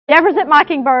Deborah's at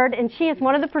Mockingbird, and she is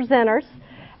one of the presenters.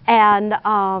 And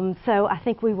so I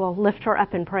think we will lift her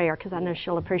up in prayer because I know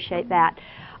she'll appreciate that.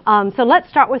 So let's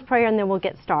start with prayer, and then we'll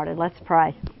get started. Let's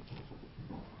pray.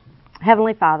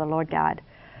 Heavenly Father, Lord God,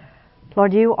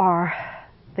 Lord, you are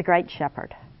the great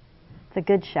shepherd, the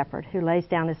good shepherd who lays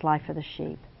down his life for the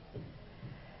sheep.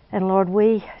 And Lord,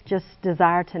 we just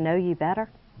desire to know you better.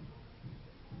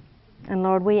 And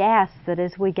Lord, we ask that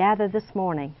as we gather this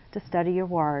morning to study your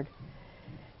word,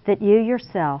 that you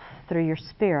yourself, through your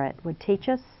Spirit, would teach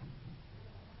us,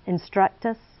 instruct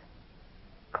us,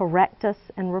 correct us,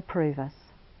 and reprove us,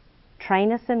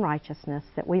 train us in righteousness,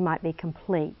 that we might be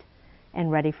complete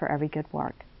and ready for every good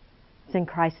work. It's in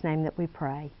Christ's name that we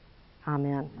pray.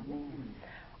 Amen.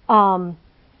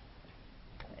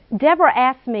 Deborah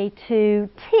asked me to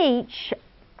teach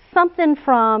something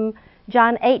from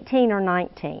John 18 or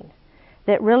 19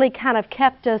 that really kind of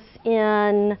kept us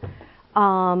in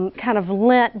kind of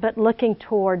Lent, but looking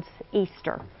towards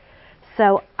Easter.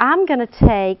 So I'm going to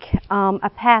take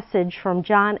a passage from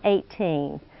John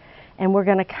 18, and we're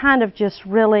going to kind of just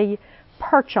really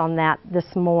perch on that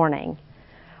this morning.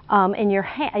 And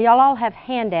y'all all have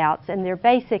handouts, and they're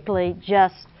basically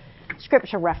just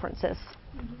scripture references.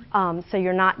 So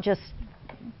you're not just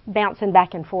bouncing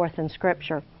back and forth in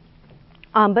scripture.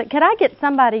 But could I get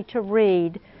somebody to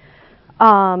read,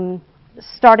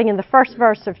 starting in the first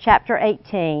verse of chapter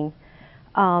 18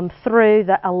 through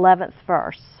the 11th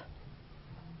verse?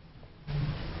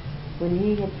 When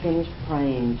he had finished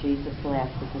praying, Jesus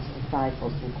left with his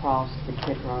disciples and crossed the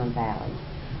Kidron Valley.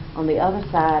 On the other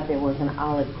side there was an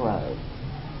olive grove,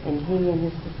 and he and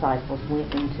his disciples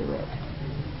went into it.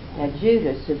 Now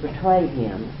Judas, who betrayed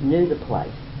him, knew the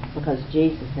place, because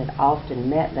Jesus had often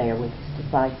met there with his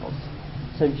disciples.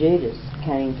 So Judas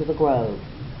came to the grove,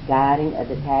 guiding a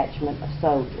detachment of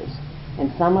soldiers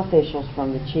and some officials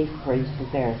from the chief priests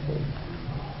and Pharisees.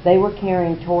 They were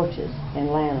carrying torches and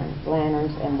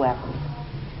lanterns and weapons.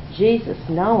 Jesus,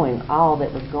 knowing all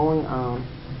that was going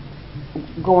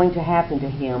to happen to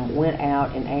him, went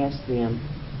out and asked them,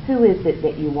 "Who is it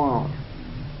that you want?"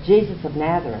 "Jesus of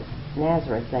Nazareth,"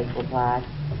 they replied.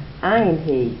 "I am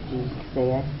he," Jesus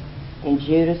said, and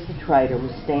Judas the traitor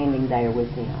was standing there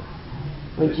with him.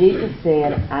 When Jesus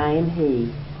said, "I am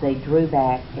he," they drew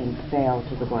back and fell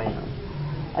to the ground.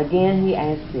 Again he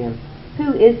asked them,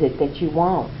 "Who is it that you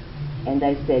want?" And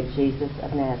they said, "Jesus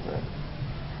of Nazareth."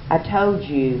 "I told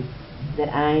you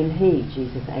that I am he,"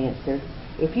 Jesus answered.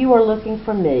 "If you are looking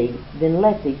for me, then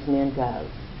let these men go."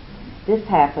 This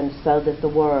happened so that the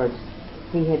words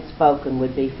he had spoken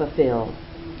would be fulfilled.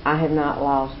 "I have not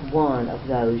lost one of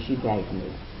those you gave me."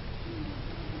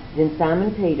 Then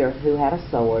Simon Peter, who had a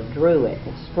sword, drew it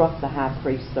and struck the high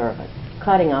priest's servant,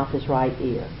 cutting off his right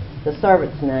ear. The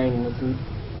servant's name was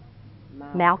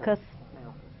Malchus.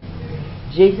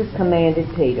 Jesus commanded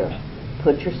Peter,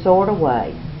 "Put your sword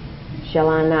away. Shall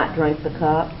I not drink the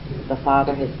cup the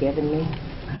Father has given me?"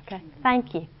 Okay,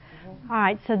 thank you. All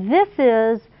right, so this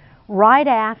is right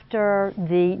after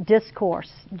the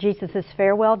discourse, Jesus'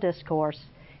 farewell discourse.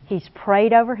 He's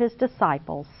prayed over his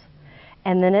disciples,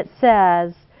 and then it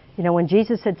says, when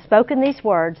Jesus had spoken these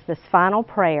words, this final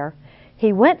prayer,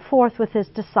 he went forth with his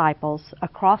disciples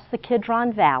across the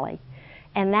Kidron Valley,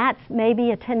 and that's maybe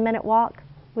a 10-minute walk,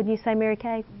 would you say, Mary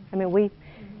Kay? I mean,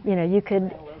 you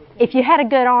could, if you had a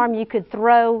good arm, you could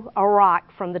throw a rock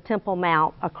from the Temple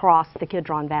Mount across the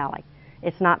Kidron Valley.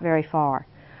 It's not very far.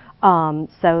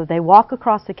 So they walk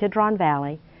across the Kidron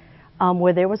Valley,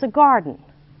 where there was a garden,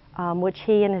 which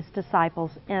he and his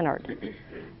disciples entered.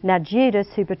 Now Judas,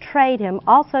 who betrayed him,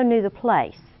 also knew the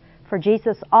place, for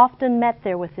Jesus often met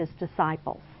there with his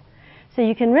disciples. So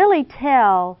you can really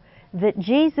tell that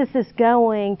Jesus is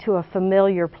going to a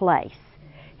familiar place.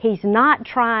 He's not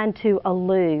trying to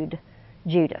elude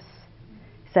Judas.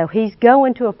 So he's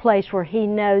going to a place where he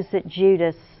knows that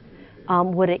Judas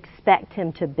would expect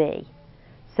him to be.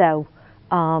 So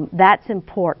that's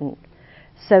important.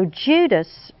 So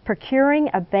Judas,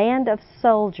 procuring a band of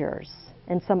soldiers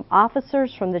and some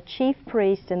officers from the chief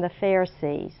priests and the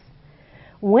Pharisees,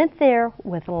 went there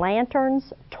with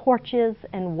lanterns, torches,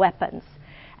 and weapons.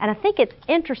 And I think it's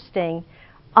interesting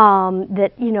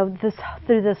that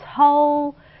through this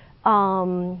whole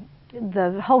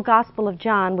the whole Gospel of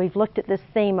John, we've looked at this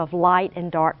theme of light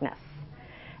and darkness,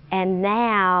 and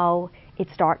now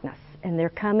it's darkness, and they're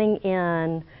coming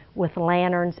in with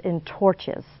lanterns and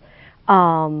torches.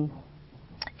 And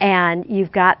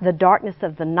you've got the darkness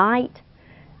of the night,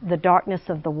 the darkness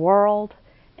of the world,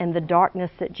 and the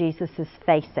darkness that Jesus is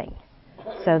facing.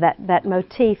 So that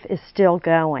motif is still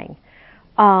going.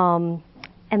 And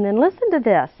then listen to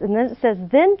this. And then it says,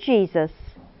 Then Jesus,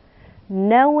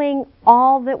 knowing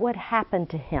all that would happen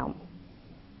to him,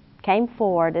 came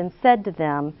forward and said to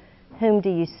them, "Whom do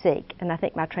you seek?" And I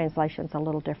think my translation's a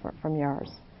little different from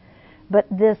yours. But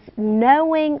this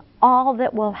knowing all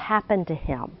that will happen to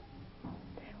him,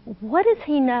 what does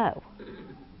he know?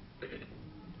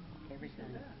 Everything.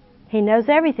 He knows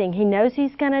everything. He knows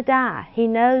he's going to die. He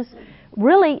knows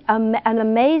really an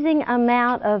amazing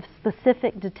amount of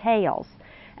specific details.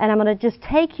 And I'm going to just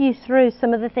take you through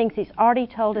some of the things he's already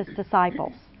told his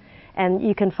disciples. And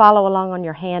you can follow along on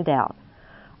your handout.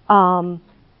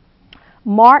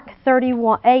 Mark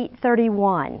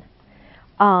 8:31.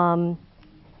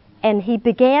 And he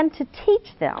began to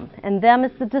teach them, and them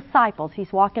as the disciples.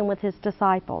 He's walking with his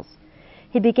disciples.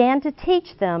 He began to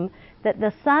teach them that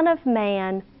the Son of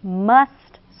Man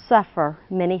must suffer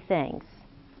many things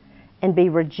and be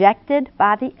rejected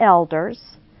by the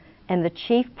elders and the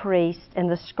chief priests and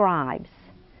the scribes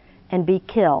and be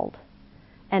killed,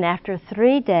 and after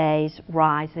 3 days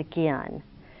rise again.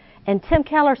 And Tim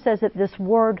Keller says that this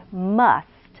word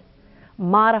must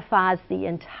modifies the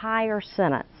entire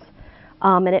sentence.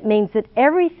 And it means that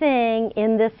everything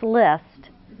in this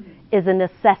list is a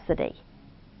necessity.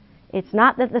 It's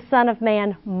not that the Son of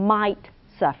Man might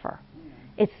suffer.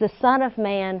 It's the Son of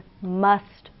Man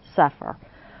must suffer.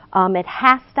 It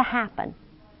has to happen.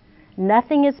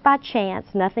 Nothing is by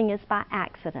chance. Nothing is by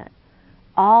accident.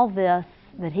 All this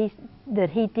that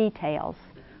he details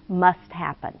must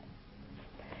happen.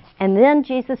 And then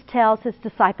Jesus tells his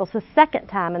disciples a second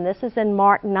time, and this is in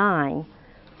Mark 9.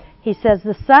 He says,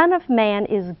 "The Son of Man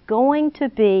is going to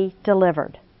be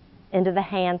delivered into the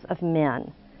hands of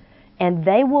men, and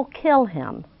they will kill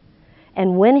him.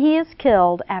 And when he is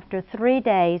killed, after 3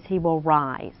 days he will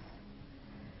rise."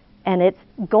 And it's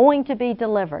going to be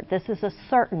delivered. This is a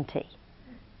certainty.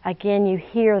 Again, you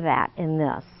hear that in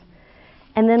this.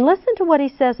 And then listen to what he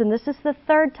says, and this is the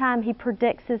third time he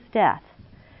predicts his death.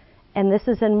 And this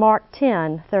is in Mark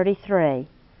 10:33.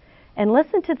 And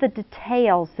listen to the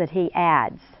details that he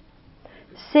adds.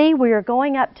 "See, we are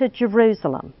going up to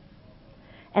Jerusalem,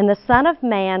 and the Son of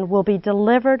Man will be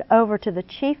delivered over to the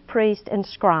chief priests and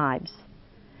scribes,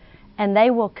 and they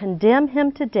will condemn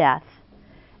him to death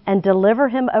and deliver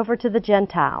him over to the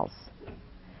Gentiles.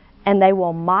 And they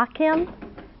will mock him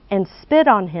and spit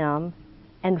on him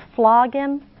and flog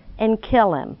him and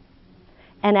kill him.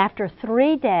 And after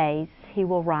 3 days he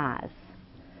will rise."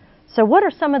 So what are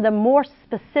some of the more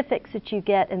specifics that you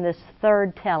get in this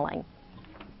third telling?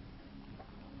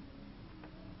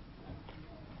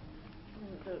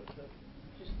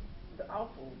 The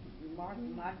awful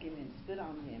mocking and spit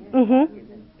on him.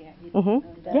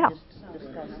 Yeah. Just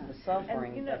discuss the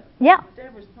suffering. And Yeah.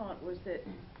 Deborah's point was that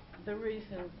the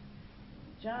reason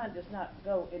John does not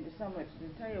go into so much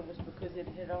detail was because it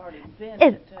had already been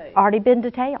detailed. Already been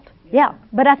detailed. Yeah.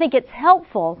 But I think it's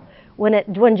helpful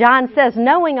when John says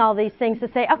knowing all these things to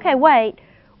say, okay, wait,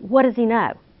 what does he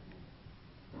know?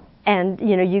 And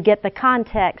you get the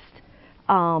context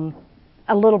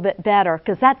a little bit better,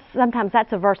 because sometimes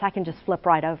that's a verse I can just flip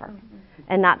right over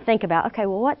and not think about, okay,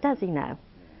 well, what does he know?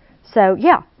 So,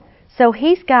 yeah. So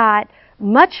he's got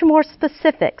much more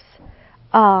specifics,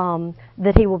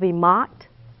 that he will be mocked,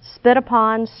 spit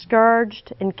upon,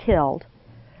 scourged, and killed.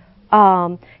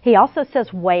 He also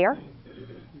says where?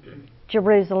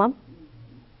 Jerusalem.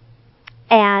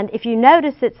 And if you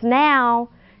notice, it's now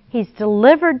he's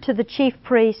delivered to the chief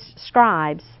priests,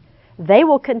 scribes. They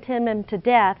will condemn him to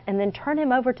death and then turn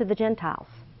him over to the Gentiles.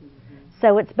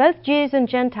 So it's both Jews and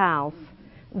Gentiles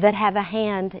that have a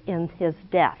hand in his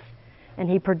death. And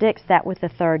he predicts that with the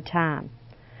third time.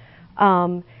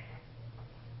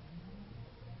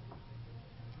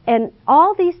 And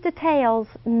all these details,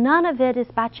 none of it is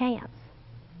by chance.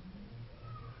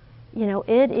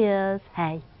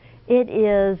 It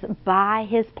is by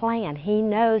his plan. He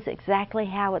knows exactly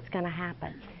how it's going to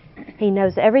happen. He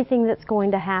knows everything that's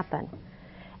going to happen.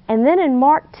 And then in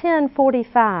Mark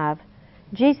 10:45,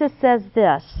 Jesus says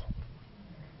this,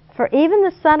 "For even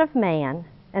the Son of Man,"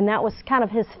 and that was kind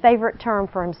of his favorite term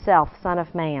for himself, Son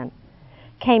of Man,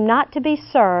 "came not to be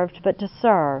served, but to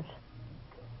serve,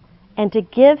 and to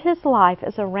give his life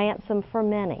as a ransom for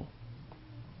many."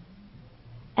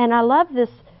 And I love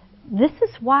this. This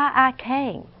is why I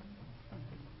came.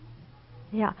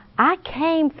 Yeah, I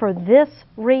came for this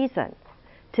reason,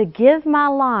 to give my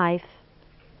life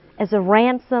as a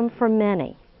ransom for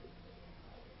many.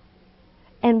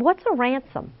 And what's a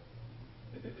ransom?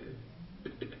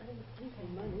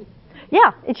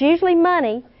 Yeah, it's usually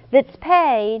money that's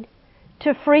paid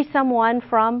to free someone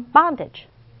from bondage.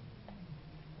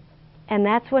 And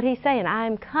that's what he's saying.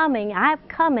 I'm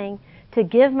coming to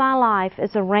give my life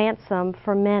as a ransom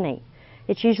for many.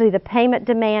 It's usually the payment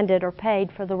demanded or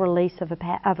paid for the release of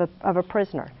a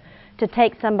prisoner, to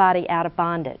take somebody out of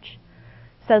bondage.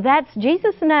 So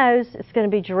Jesus knows it's going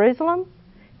to be Jerusalem.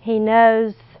 He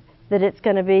knows that it's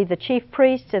going to be the chief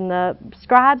priests and the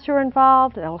scribes who are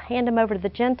involved. They'll hand him over to the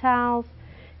Gentiles.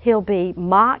 He'll be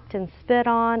mocked and spit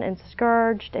on and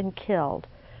scourged and killed.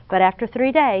 But after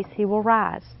 3 days, he will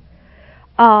rise.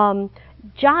 John,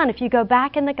 if you go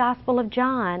back in the Gospel of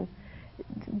John,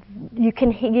 you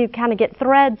kind of get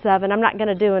threads of, and I'm not going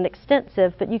to do an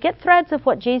extensive, but you get threads of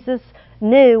what Jesus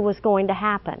knew was going to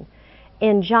happen.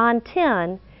 In John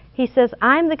 10, he says,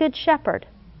 I'm the good shepherd,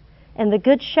 and the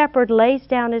good shepherd lays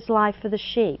down his life for the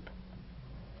sheep.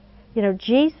 You know,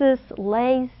 Jesus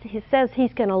he says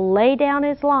he's going to lay down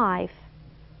his life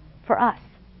for us,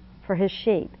 for his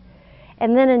sheep.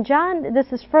 And then in John,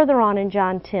 this is further on in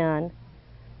John 10,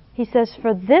 he says,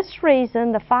 for this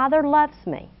reason the Father loves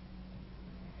me,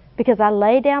 because I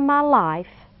lay down my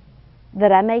life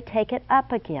that I may take it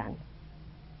up again.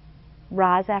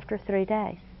 Rise after 3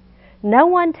 days. No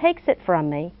one takes it from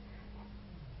me,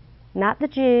 not the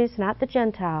Jews, not the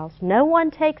Gentiles. No one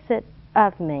takes it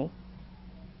of me,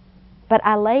 but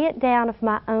I lay it down of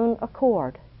my own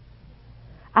accord.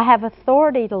 I have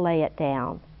authority to lay it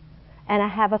down, and I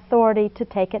have authority to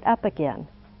take it up again.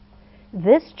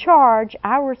 This charge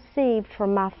I received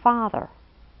from my Father.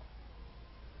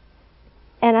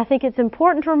 And I think it's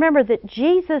important to remember that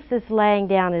Jesus is laying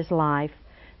down his life.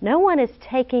 No one is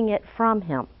taking it from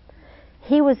him.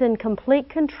 He was in complete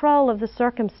control of the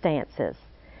circumstances.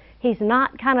 He's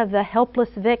not kind of the helpless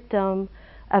victim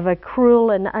of a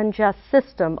cruel and unjust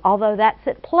system, although that's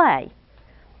at play.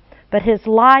 But his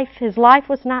life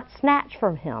was not snatched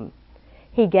from him.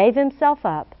 He gave himself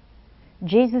up.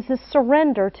 Jesus'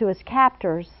 surrender to his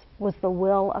captors was the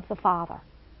will of the Father.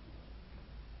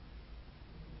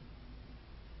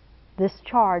 This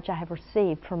charge I have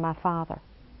received from my Father.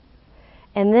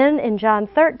 And then in John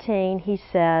 13, he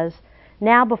says,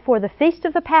 now before the feast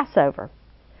of the Passover,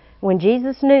 when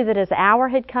Jesus knew that his hour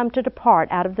had come to depart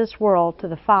out of this world to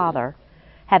the Father,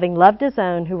 having loved his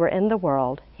own who were in the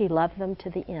world, he loved them to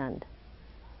the end.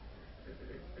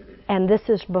 And this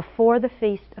is before the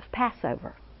feast of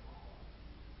Passover.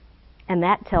 And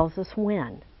that tells us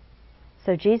when.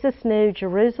 So Jesus knew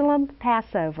Jerusalem,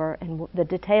 Passover, and the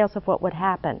details of what would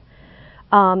happen.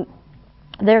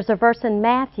 There's a verse in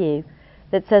Matthew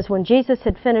that says, when Jesus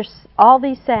had finished all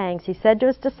these sayings, he said to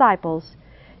his disciples,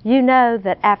 you know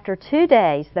that after 2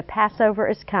 days the Passover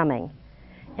is coming,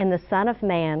 and the Son of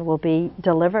Man will be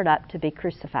delivered up to be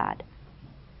crucified.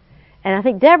 And I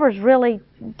think Deborah's really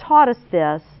taught us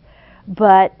this,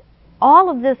 but all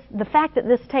of this, the fact that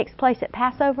this takes place at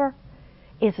Passover,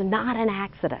 is not an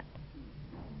accident.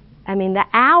 I mean, the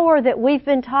hour that we've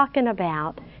been talking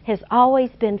about has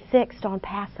always been fixed on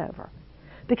Passover.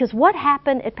 Because what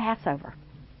happened at Passover?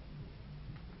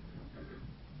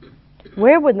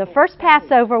 When the first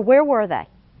Passover, where were they?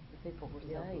 The people were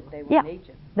saved. They were in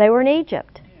Egypt. They were in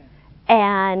Egypt.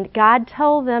 And God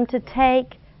told them to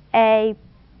take a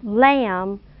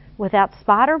lamb without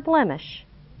spot or blemish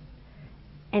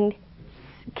and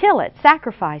kill it,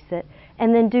 sacrifice it,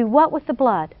 and then do what with the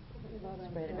blood?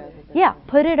 Spread it over the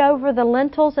put it over the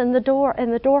lintels and the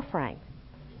door frame.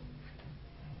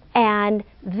 And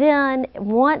then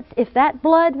if that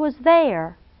blood was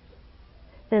there,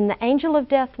 then the angel of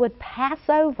death would pass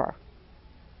over,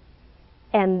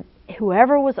 and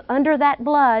whoever was under that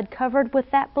blood, covered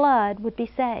with that blood, would be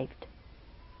saved.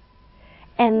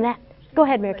 And that, go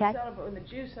ahead, Mary Kay. When the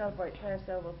Jews celebrate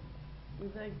Passover,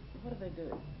 what do they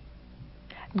do?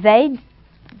 They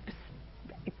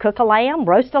cook a lamb,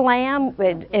 roast a lamb,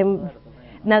 and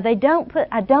no, they don't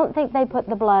I don't think they put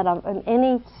the blood on.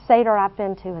 Any Seder I've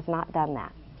been to has not done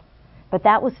that. But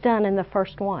that was done in the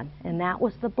first one, and that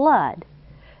was the blood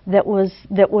that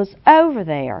was over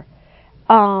there.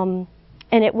 And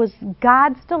it was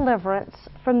God's deliverance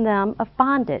from them of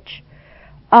bondage.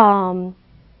 And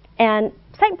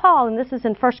St. Paul, and this is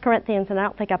in 1 Corinthians, and I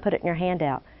don't think I put it in your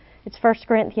handout, it's 1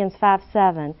 Corinthians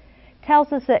 5:7,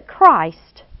 tells us that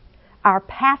Christ, our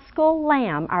Paschal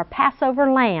Lamb, our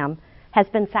Passover Lamb, has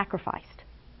been sacrificed.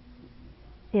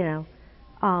 You know,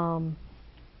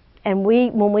 and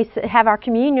when we have our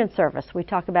communion service, we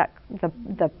talk about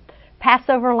the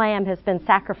Passover Lamb has been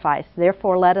sacrificed,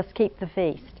 therefore let us keep the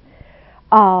feast.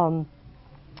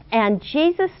 And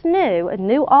Jesus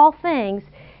knew all things.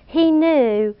 He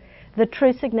knew the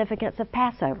true significance of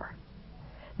Passover,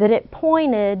 that it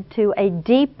pointed to a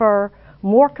deeper,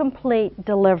 more complete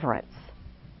deliverance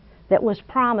that was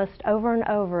promised over and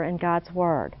over in God's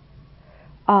Word.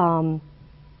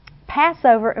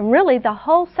 Passover, and really the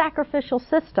whole sacrificial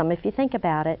system, if you think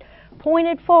about it,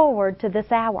 pointed forward to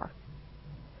this hour.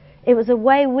 It was a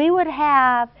way we would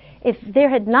have, if there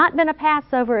had not been a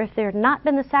Passover, if there had not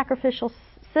been the sacrificial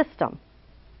system,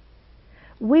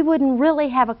 we wouldn't really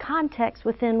have a context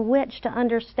within which to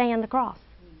understand the cross.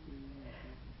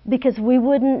 Because we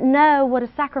wouldn't know what a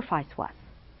sacrifice was.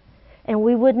 And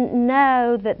we wouldn't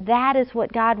know that that is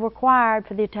what God required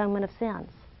for the atonement of sins.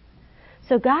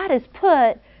 So God has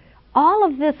put all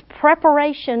of this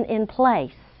preparation in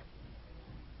place.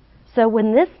 So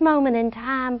when this moment in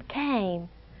time came,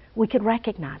 we could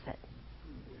recognize it.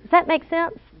 Does that make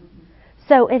sense?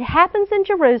 So it happens in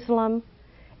Jerusalem,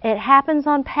 it happens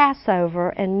on Passover,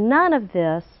 and none of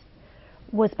this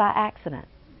was by accident.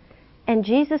 And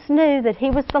Jesus knew that He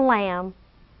was the Lamb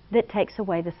that takes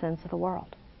away the sins of the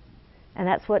world. And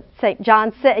that's what St.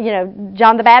 John said,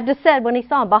 John the Baptist said when he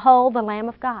saw Him, "Behold, the Lamb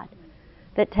of God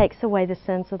that takes away the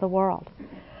sins of the world."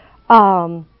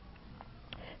 So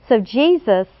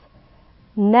Jesus,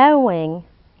 knowing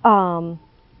all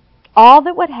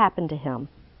that would happen to Him,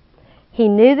 He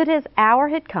knew that His hour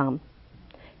had come.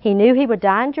 He knew He would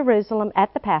die in Jerusalem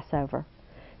at the Passover,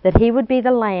 that He would be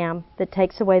the Lamb that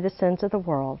takes away the sins of the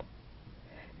world,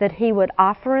 that He would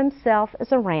offer Himself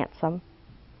as a ransom,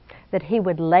 that He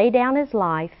would lay down His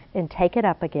life and take it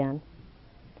up again,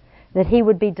 that He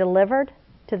would be delivered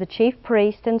to the chief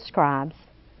priests and scribes.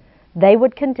 They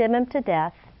would condemn Him to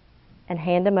death and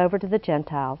hand Him over to the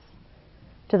Gentiles,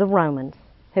 to the Romans,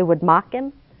 who would mock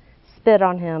Him, spit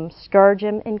on Him, scourge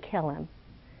Him, and kill Him.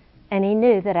 And He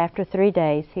knew that after 3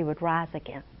 days He would rise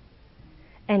again.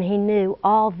 And He knew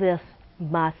all this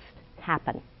must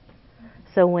happen.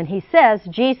 So when He says,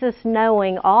 Jesus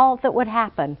knowing all that would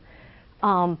happen,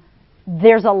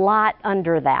 there's a lot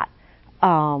under that.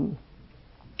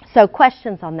 So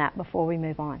questions on that before we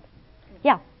move on?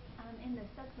 Yeah. In the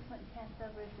subsequent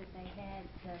Passovers that they had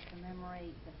to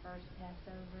commemorate the first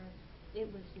Passover, it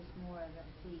was just more of a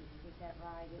feast. Is that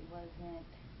right?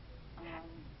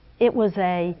 It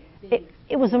wasn't.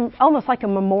 It was almost like a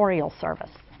memorial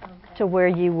service, okay, to where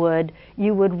you would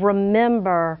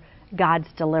remember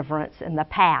God's deliverance in the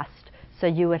past, so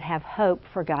you would have hope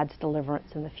for God's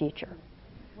deliverance in the future.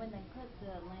 When they put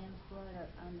the lamb's blood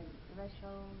on the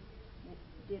threshold,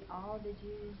 did all the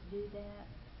Jews do that?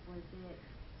 Was it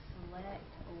select,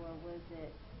 or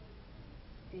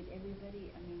did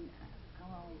everybody? I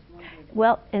always wondered.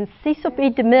 Well, in Cecil B.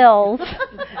 DeMille's,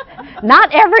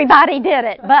 not everybody did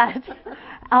it, but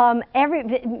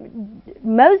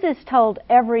Moses told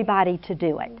everybody to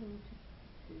do it.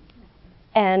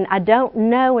 And I don't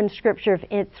know in Scripture if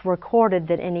it's recorded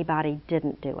that anybody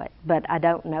didn't do it, but I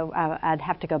don't know. I'd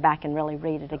have to go back and really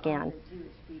read it again. All the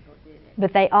Jewish people did it.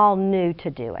 But they all knew to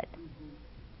do it.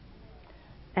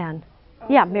 And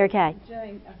yeah, Mary Kay.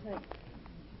 Jane, I think,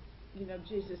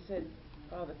 Jesus said,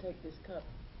 "Father, take this cup."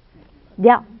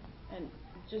 Yeah. And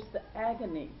just the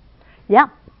agony. Yeah.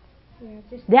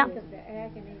 Just Yeah. because of the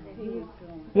agony that he was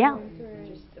going Yeah.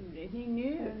 through. He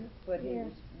knew, but he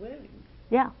was willing.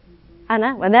 Yeah. I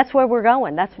know, and that's where we're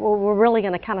going. That's where we're really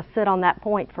going to kind of sit on that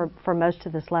point for most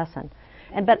of this lesson.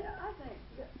 I think that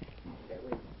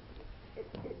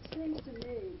it seems to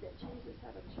me that Jesus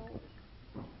had a choice.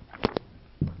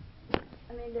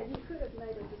 That he could have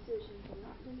made a decision to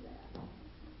not do that.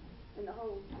 And the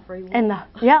whole free will.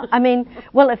 That's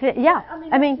his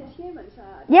human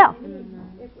side. Yeah.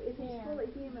 If he's fully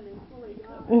human and fully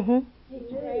God, Mm-hmm. he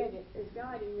knew as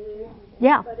God he knew.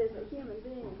 Yeah. But as a human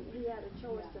being, he had a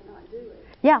choice to not do it.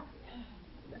 Yeah.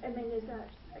 Is that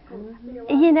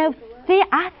theologically correct?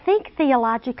 I think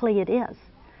theologically it is,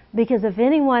 because if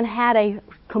anyone had a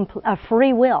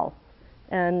free will,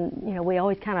 and we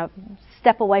always kind of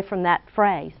step away from that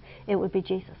phrase, it would be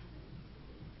Jesus.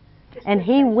 And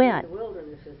He went. The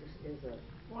wilderness is an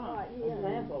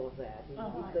example of that. He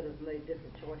could have made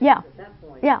different choices at that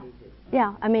point. Yeah.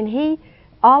 Yeah. He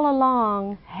all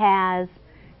along has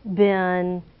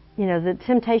been, the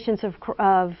temptations of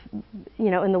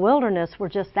in the wilderness were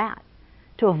just that,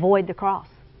 to avoid the cross.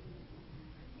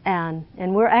 And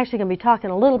we're actually going to be talking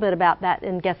a little bit about that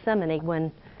in Gethsemane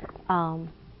when,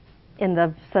 in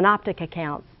the synoptic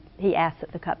accounts, He asked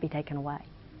that the cup be taken away.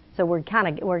 So we're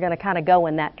going to kind of go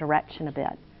in that direction a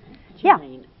bit.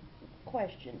 Jane,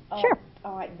 question. Sure.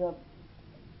 All right, the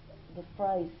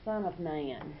phrase "Son of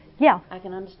Man." Yeah. I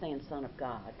can understand Son of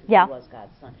God because Yeah. He was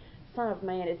God's Son. Son of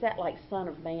Man, is that like Son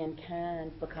of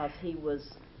Mankind because He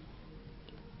was?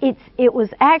 It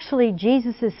was actually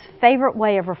Jesus' favorite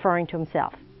way of referring to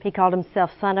Himself. He called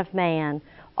Himself Son of Man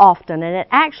often, and it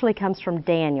actually comes from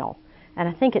Daniel, and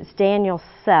I think it's Daniel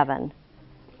 7,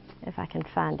 if I can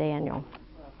find Daniel,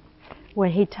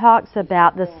 when he talks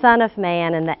about the Son of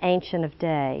Man and the Ancient of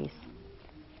Days.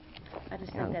 I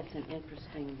just think that's an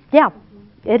interesting Yeah,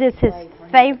 it is his way for him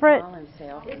to favorite. call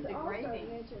himself. It's also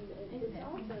mentioned, it's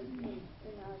also in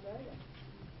Isaiah.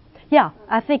 Yeah,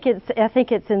 I think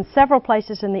it's in several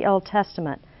places in the Old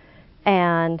Testament.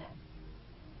 And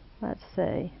let's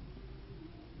see.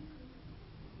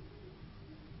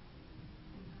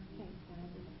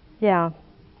 Yeah.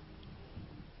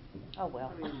 Oh,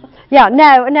 well. Yeah,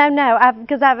 no,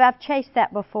 because I've chased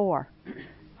that before.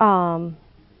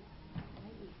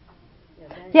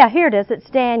 Yeah, here it is. It's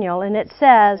Daniel, and it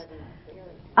says,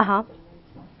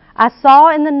 I saw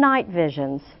in the night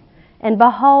visions, and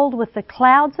behold, with the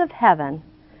clouds of heaven,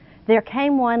 there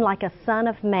came one like a son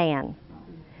of man.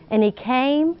 And he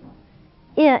came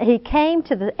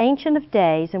to the Ancient of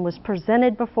Days and was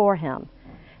presented before him.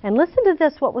 And listen to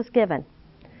this, what was given.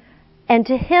 And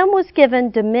to him was given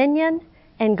dominion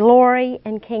and glory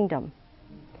and kingdom.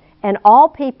 And all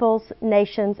peoples,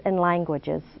 nations, and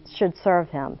languages should serve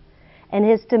him. And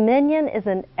his dominion is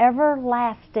an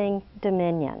everlasting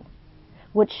dominion,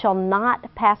 which shall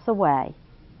not pass away,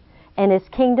 and his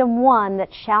kingdom one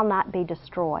that shall not be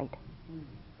destroyed.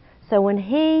 So when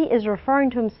he is referring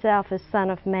to himself as Son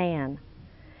of Man,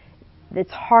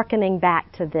 it's hearkening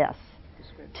back to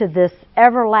this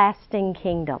everlasting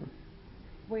kingdom.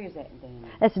 Where is that in Daniel?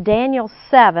 It's Daniel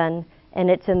 7, and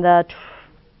it's in the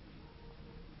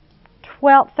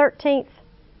 12th, 13th.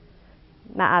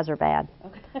 My eyes are bad.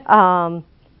 Okay.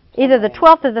 Either the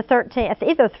 12th or the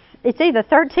 13th. It's either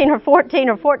 13 or 14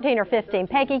 or 14 or 15.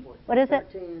 Peggy, what is it?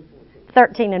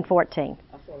 13 and 14.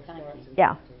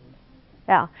 Yeah.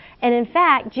 Yeah. And in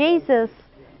fact, Jesus,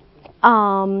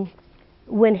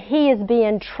 when he is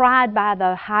being tried by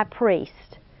the high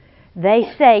priest,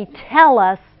 they say, tell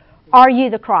us, are you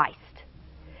the Christ?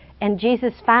 And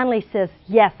Jesus finally says,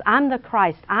 yes, I'm the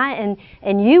Christ. And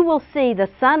you will see the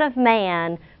Son of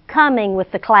Man coming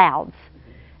with the clouds.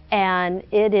 And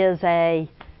it is a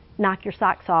knock your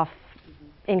socks off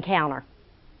encounter.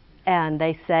 And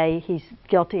they say he's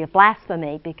guilty of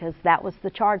blasphemy because that was the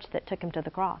charge that took him to the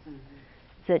cross.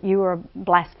 That you were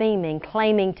blaspheming,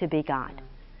 claiming to be God.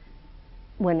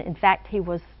 When in fact he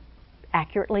was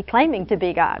accurately claiming to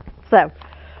be God. So,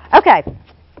 okay.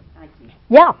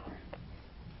 Yeah.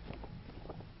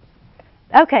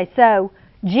 Okay, so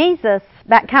Jesus,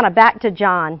 back to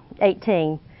John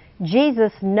 18,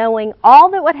 Jesus, knowing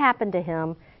all that would happen to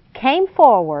him, came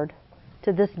forward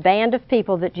to this band of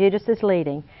people that Judas is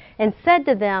leading and said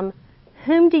to them,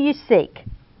 whom do you seek?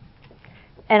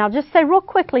 And I'll just say real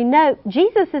quickly, note,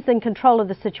 Jesus is in control of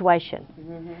the situation.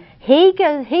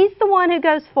 Mm-hmm. He's the one who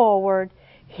goes forward.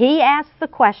 He asks the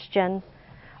question.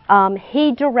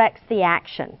 He directs the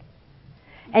action.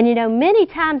 And you know, many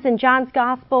times in John's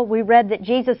Gospel, we read that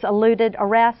Jesus eluded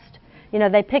arrest. You know,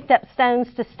 they picked up stones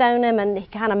to stone him and he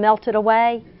kind of melted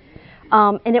away.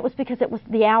 And it was because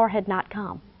the hour had not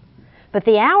come. But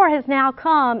the hour has now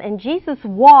come and Jesus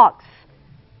walks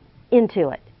into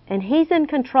it. And he's in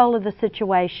control of the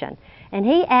situation. And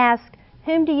he asks,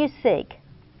 whom do you seek?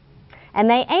 And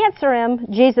they answer him,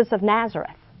 Jesus of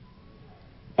Nazareth.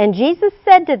 And Jesus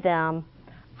said to them,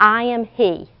 I am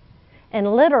he.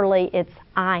 And literally it's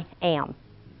I am.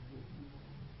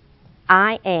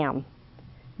 I am.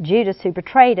 Judas, who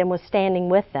betrayed him, was standing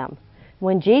with them.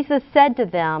 When Jesus said to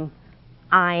them,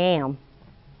 I am,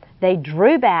 they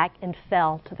drew back and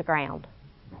fell to the ground.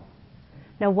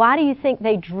 Now, why do you think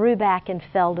they drew back and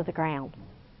fell to the ground?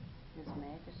 His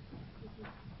Majesty.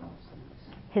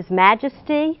 His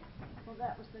Majesty? Well,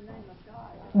 that was the name of God.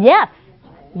 Yes.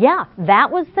 Yeah,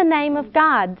 that was the name of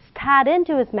God. It's tied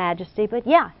into His Majesty. But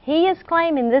yeah, He is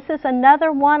claiming this is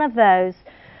another one of those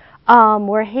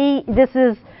where this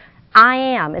is I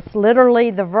am. It's literally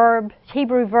the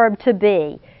Hebrew verb to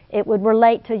be. It would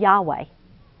relate to Yahweh.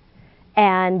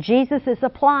 And Jesus is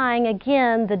applying,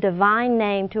 again, the divine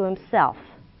name to Himself.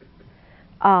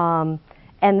 And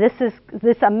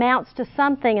this amounts to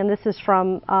something, and this is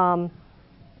from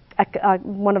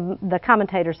one of the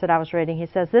commentators that I was reading. He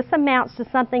says, this amounts to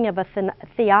something of a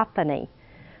theophany,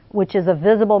 which is a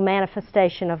visible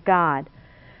manifestation of God,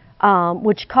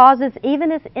 which causes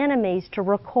even His enemies to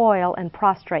recoil and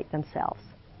prostrate themselves.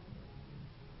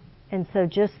 And so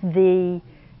just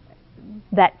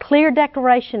that clear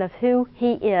declaration of who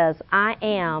He is, I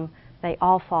am, they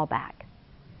all fall back.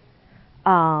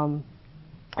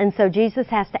 And so Jesus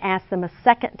has to ask them a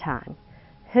second time,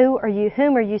 whom are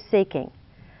you seeking?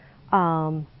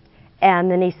 And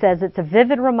then He says it's a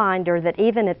vivid reminder that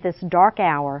even at this dark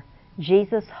hour,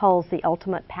 Jesus holds the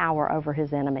ultimate power over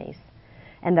His enemies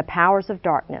and the powers of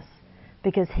darkness,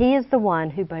 because He is the one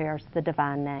who bears the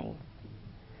divine name.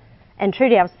 And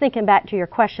Trudy, I was thinking back to your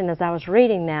question as I was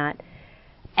reading that,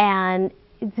 and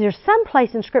there's some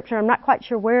place in Scripture, I'm not quite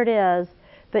sure where it is,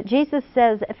 but Jesus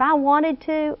says, if I wanted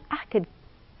to, I could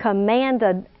command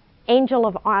an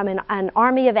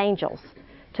army of angels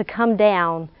to come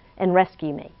down and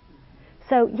rescue me.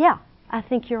 So yeah, I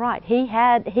think you're right.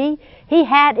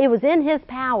 It was in his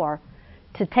power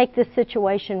to take this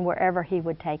situation wherever he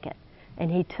would take it. And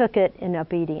he took it in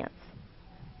obedience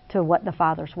to what the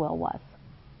Father's will was.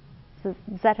 So,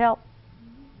 does that help?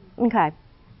 Okay.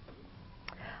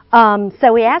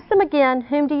 So he asked them again,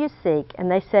 whom do you seek? And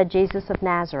they said, Jesus of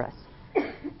Nazareth.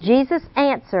 Jesus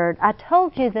answered, I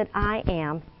told you that I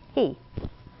am he.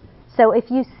 So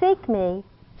if you seek me,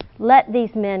 let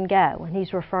these men go. And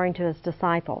he's referring to his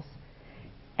disciples.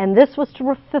 And this was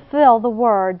to fulfill the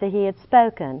word that he had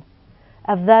spoken.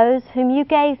 Of those whom you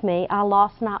gave me, I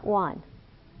lost not one.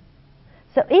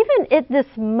 So even at this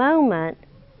moment,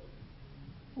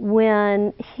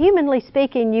 when, humanly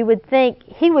speaking, you would think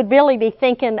he would really be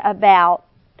thinking about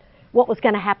what was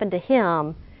going to happen to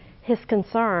him, his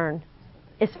concern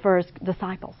is for his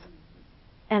disciples.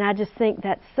 And I just think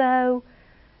that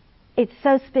it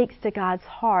so speaks to God's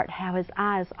heart, how his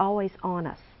eye is always on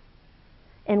us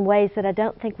in ways that I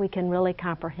don't think we can really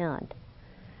comprehend.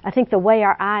 I think the way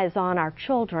our eye is on our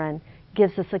children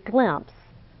gives us a glimpse,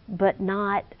 but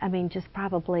not, just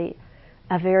probably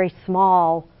a very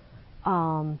small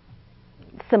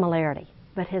similarity.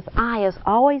 But his eye is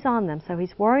always on them, so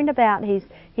he's worrying about,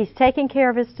 he's taking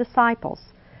care of his disciples.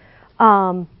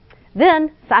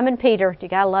 Then Simon Peter, you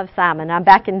gotta love Simon, I'm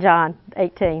back in John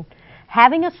 18,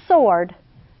 having a sword,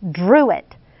 drew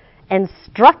it, and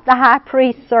struck the high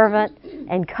priest's servant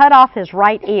and cut off his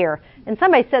right ear. And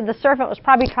somebody said the servant was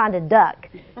probably trying to duck.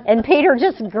 And Peter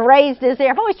just grazed his ear.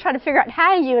 I'm always trying to figure out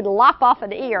how you would lop off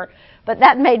an ear, but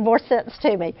that made more sense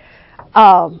to me.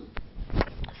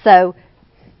 So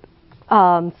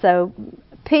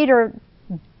Peter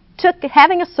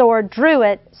having a sword, drew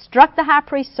it, struck the high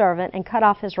priest's servant, and cut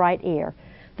off his right ear.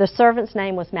 The servant's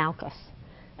name was Malchus.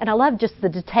 And I love just the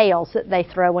details that they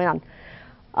throw in.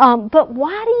 But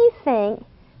why do you think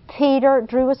Peter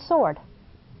drew a sword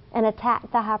and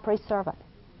attacked the high priest's servant?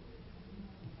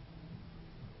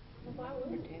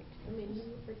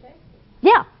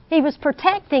 Yeah, he was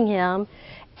protecting him,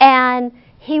 and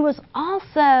he was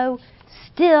also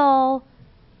still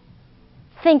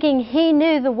thinking he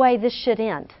knew the way this should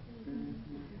end.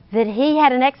 That he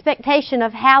had an expectation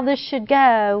of how this should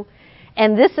go,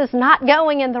 and this is not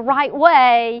going in the right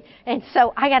way, and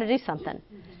so I got to do something.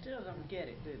 Still don't get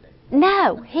it, do they?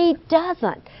 No, he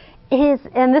doesn't.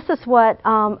 And this is what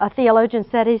a theologian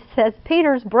said. He says,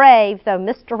 Peter's brave, though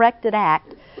misdirected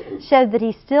act showed that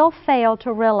he still failed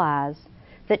to realize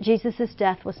that Jesus'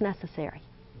 death was necessary.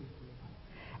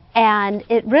 And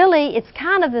it's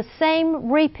kind of the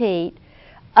same repeat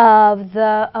of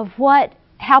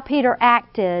how Peter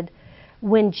acted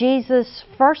when Jesus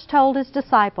first told his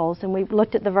disciples, and we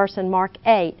looked at the verse in Mark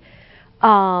 8,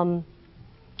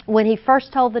 when he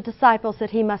first told the disciples that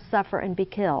he must suffer and be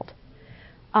killed.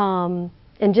 And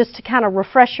just to kind of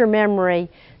refresh your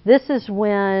memory, this is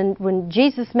when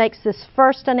Jesus makes this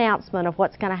first announcement of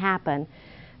what's going to happen.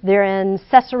 They're in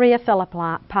Caesarea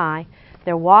Philippi.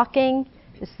 They're walking.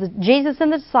 Jesus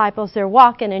and the disciples, they're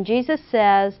walking, and Jesus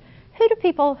says,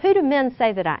 who do men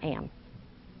say that I am?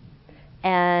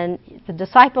 And the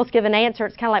disciples give an answer.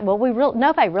 It's kind of like, well,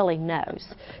 nobody really knows.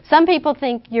 Some people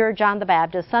think you're John the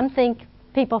Baptist. Some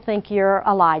people think you're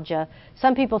Elijah.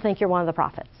 Some people think you're one of the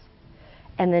prophets.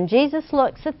 And then Jesus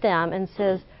looks at them and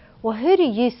says, well, who do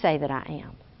you say that I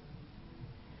am?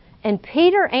 And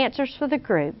Peter answers for the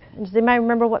group. Does anybody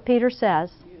remember what Peter says?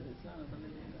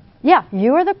 Yeah,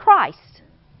 you are the Christ,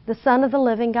 the Son of the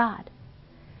living God.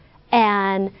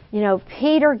 And,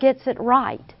 Peter gets it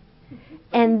right.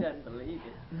 And He doesn't believe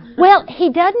it. Well, he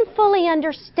doesn't fully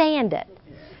understand it.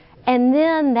 And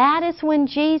then that is when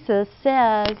Jesus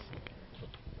says,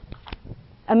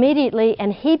 immediately,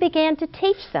 and he began to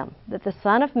teach them that the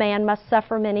Son of Man must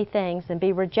suffer many things and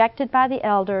be rejected by the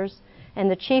elders and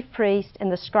the chief priests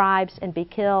and the scribes and be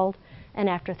killed, and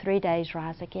after 3 days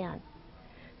rise again.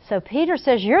 So Peter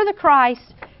says, you're the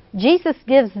Christ. Jesus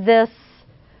gives this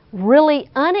really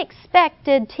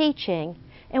unexpected teaching.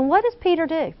 And what does Peter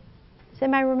do? Does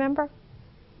anybody remember?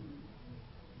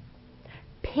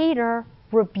 Peter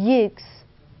rebukes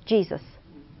Jesus.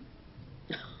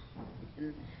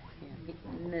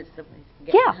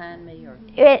 Behind me, or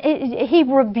he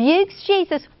rebukes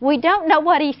Jesus. We don't know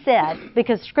what he said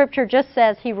because Scripture just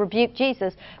says he rebuked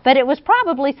Jesus, but it was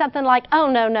probably something like, "Oh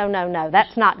no,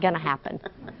 that's not going to happen."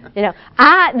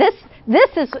 This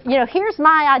is here's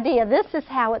my idea. This is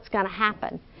how it's going to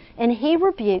happen, and he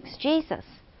rebukes Jesus.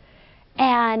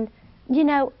 And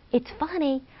it's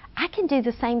funny. I can do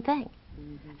the same thing.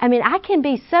 I mean, I can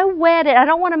be so wedded. I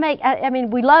don't want to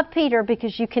we love Peter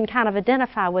because you can kind of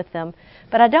identify with them,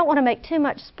 but I don't want to make too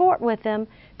much sport with them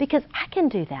because I can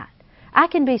do that. I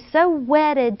can be so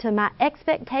wedded to my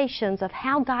expectations of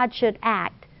how God should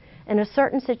act in a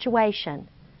certain situation.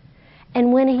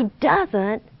 And when He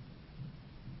doesn't,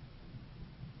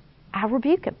 I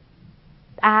rebuke Him.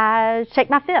 I shake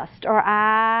my fist, or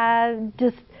I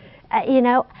just,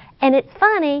 and it's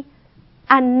funny,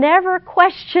 I never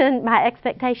question my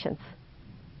expectations.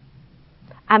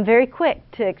 I'm very quick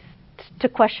to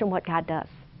question what God does.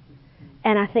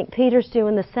 And I think Peter's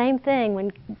doing the same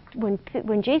thing.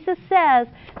 When Jesus says,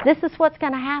 this is what's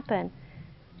going to happen,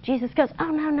 Jesus goes,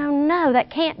 oh, no,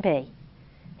 that can't be.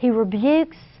 He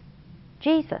rebukes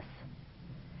Jesus.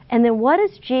 And then what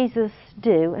does Jesus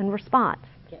do in response?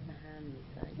 Get behind me,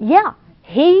 Satan. Yeah,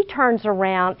 He turns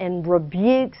around and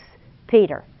rebukes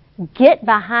Peter. Get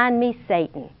behind me,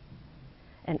 Satan.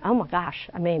 And oh my gosh,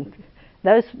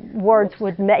 those words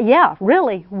would,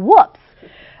 really, whoops.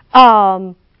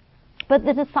 But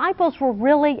the disciples were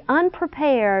really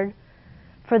unprepared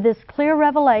for this clear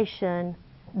revelation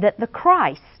that the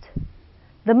Christ,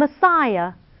 the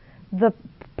Messiah, the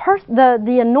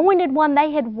anointed one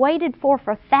they had waited for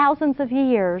thousands of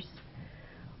years,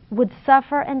 would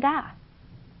suffer and die.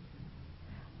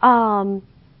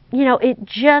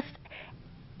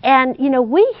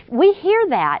 We hear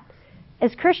that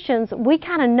as Christians. We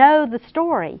kind of know the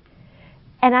story,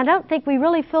 and I don't think we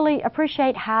really fully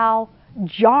appreciate how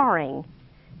jarring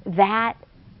that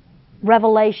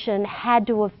revelation had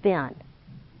to have been,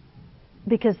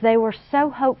 because they were so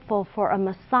hopeful for a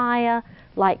Messiah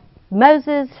like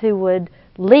Moses who would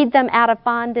lead them out of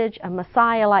bondage, a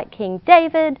Messiah like King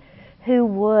David who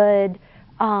would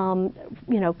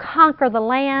reconquer the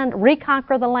land,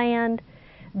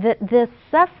 that this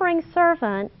suffering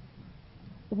servant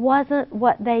wasn't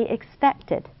what they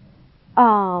expected.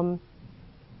 But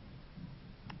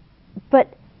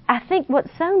I think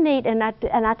what's so neat, and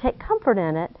I take comfort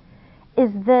in it,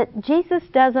 is that Jesus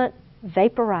doesn't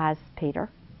vaporize Peter.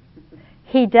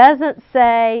 He doesn't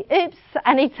say, oops,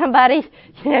 I need somebody,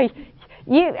 forget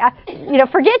you.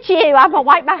 I'm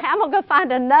gonna go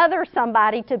find another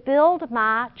somebody to build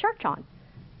my church on.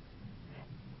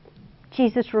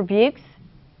 Jesus rebukes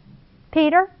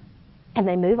Peter, and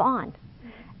they move on.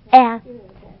 And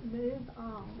Move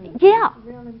on. yeah,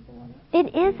 Real important.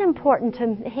 it is important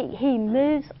he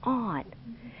moves on.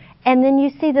 And then you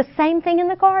see the same thing in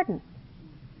the garden.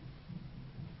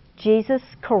 Jesus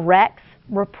corrects,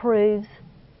 reproves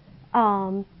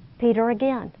Peter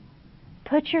again.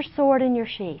 Put your sword in your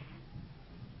sheath.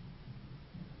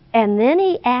 And then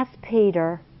he asks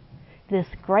Peter this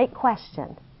great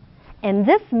question. And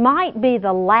this might be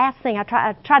the last thing.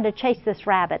 I tried to chase this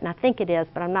rabbit, and I think it is,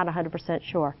 but I'm not 100%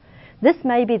 sure. This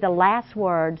may be the last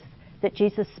words that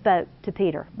Jesus spoke to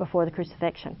Peter before the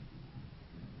crucifixion.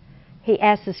 He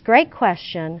asked this great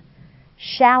question,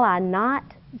 shall I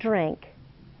not drink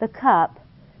the cup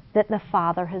that the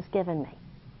Father has given me?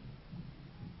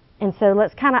 And so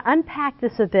let's kind of unpack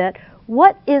this a bit.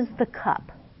 What is the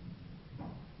cup?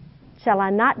 Shall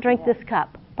I not drink this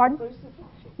cup? Pardon?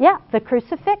 Yeah, the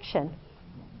crucifixion.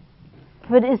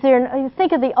 But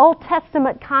think of the Old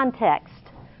Testament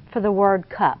context for the word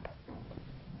cup.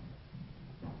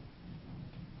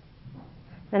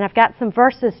 And I've got some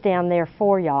verses down there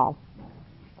for y'all.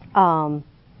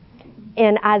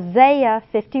 In Isaiah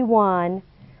 51,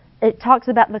 it talks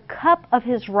about the cup of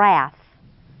His wrath,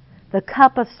 the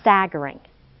cup of staggering.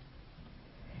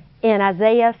 In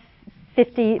Isaiah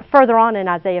 50, further on in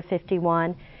Isaiah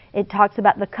 51, it talks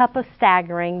about the cup of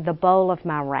staggering, the bowl of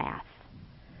my wrath.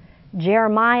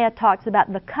 Jeremiah talks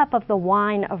about the cup of the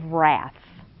wine of wrath.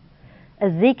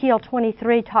 Ezekiel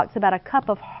 23 talks about a cup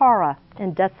of horror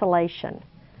and desolation.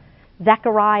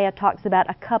 Zechariah talks about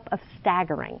a cup of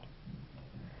staggering.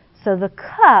 So the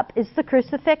cup is the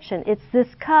crucifixion. It's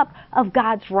this cup of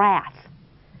God's wrath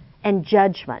and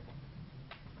judgment.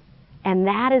 And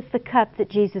that is the cup that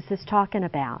Jesus is talking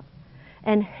about.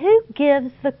 And who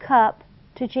gives the cup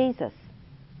to Jesus?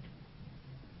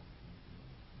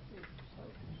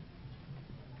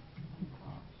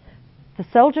 The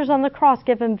soldiers on the cross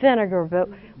give Him vinegar, but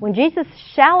when Jesus,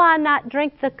 shall I not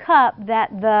drink the cup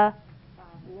that the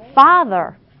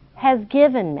Father has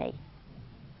given me?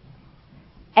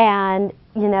 And,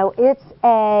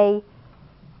 the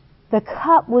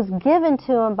cup was given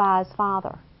to Him by His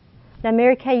Father. Now,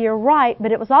 Mary Kay, you're right,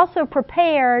 but it was also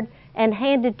prepared and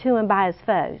handed to Him by His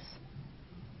foes.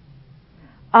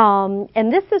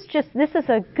 And this is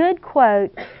a good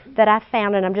quote that I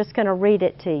found, and I'm just going to read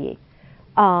it to you.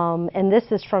 And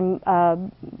this is from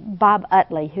Bob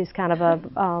Utley, who's kind of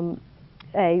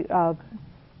a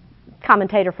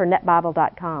commentator for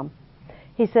netbible.com.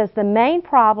 He says, the main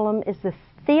problem is the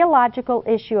theological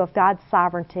issue of God's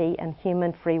sovereignty and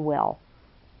human free will.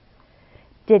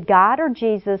 Did God or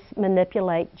Jesus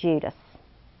manipulate Judas?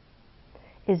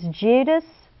 Is Judas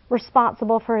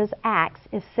responsible for his acts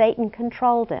if Satan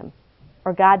controlled him,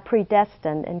 or God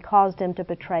predestined and caused him to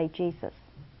betray Jesus?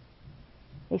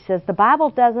 He says the Bible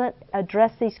doesn't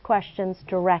address these questions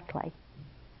directly.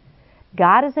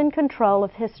 God is in control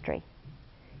of history.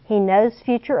 He knows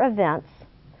future events,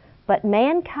 but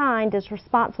mankind is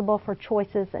responsible for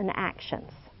choices and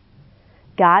actions.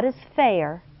 God is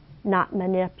fair, not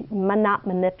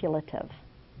manipulative.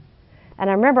 And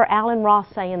I remember Alan Ross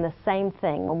saying the same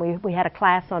thing when we had a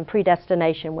class on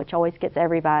predestination, which always gets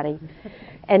everybody.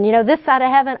 And this side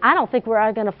of heaven, I don't think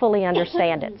we're going to fully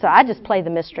understand it. So I just play the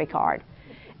mystery card.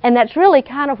 And that's really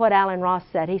kind of what Alan Ross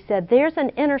said. He said there's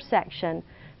an intersection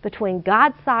between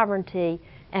God's sovereignty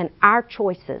and our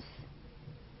choices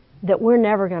that we're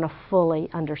never going to fully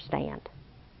understand.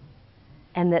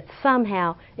 And that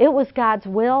somehow it was God's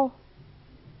will,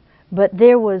 but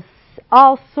there was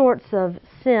all sorts of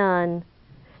sin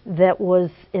that was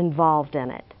involved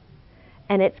in it.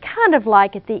 And it's kind of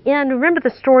like at the end, remember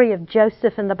the story of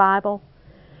Joseph in the Bible?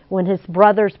 When his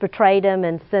brothers betrayed him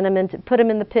and sent him put him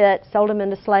in the pit, sold him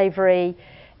into slavery,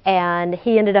 and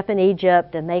he ended up in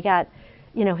Egypt, and they got,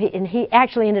 he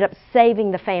actually ended up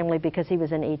saving the family because he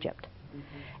was in Egypt.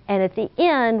 And at the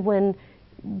end, when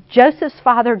Joseph's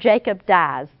father Jacob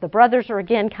dies, the brothers are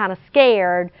again kind of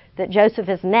scared that Joseph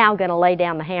is now going to lay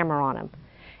down the hammer on him.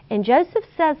 And Joseph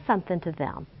says something to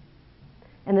them.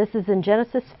 And this is in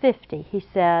Genesis 50. He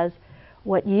says,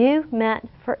 what you meant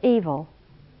for evil,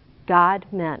 God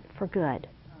meant for good.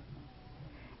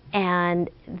 And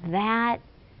that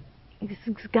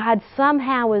God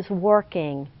somehow is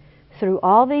working through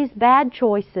all these bad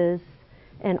choices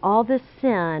and all this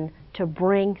sin to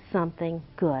bring something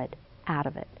good out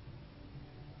of it.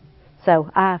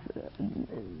 So I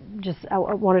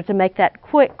wanted to make that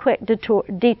quick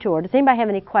detour. Does anybody have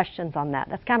any questions on that?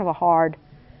 That's kind of a hard...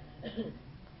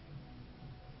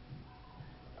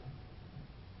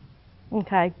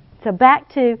 Okay, so back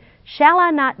to, shall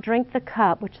I not drink the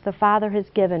cup which the Father has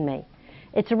given me?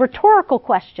 It's a rhetorical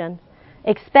question,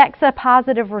 expects a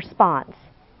positive response.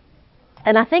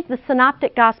 And I think the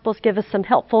Synoptic Gospels give us some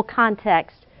helpful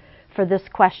context for this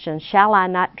question, shall I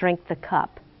not drink the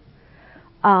cup?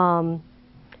 And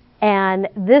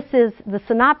this is, the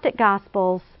Synoptic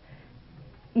Gospels,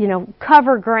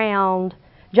 cover ground.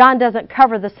 John doesn't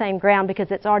cover the same ground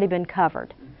because it's already been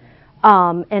covered.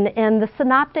 And in the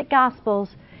Synoptic Gospels,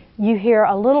 you hear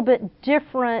a little bit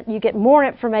different, you get more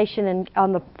information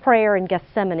on the prayer in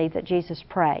Gethsemane that Jesus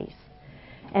prays.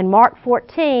 In Mark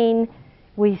 14,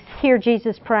 we hear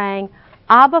Jesus praying,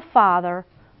 Abba, Father,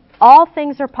 all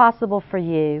things are possible for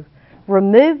you.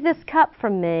 Remove this cup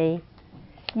from me,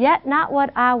 yet not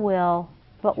what I will,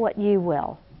 but what you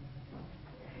will.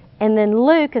 And then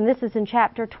Luke, and this is in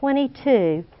chapter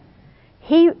 22,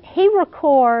 he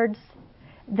records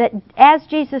that as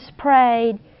Jesus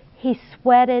prayed, he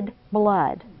sweated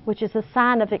blood, which is a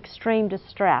sign of extreme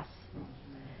distress.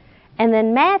 And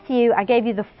then Matthew, I gave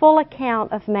you the full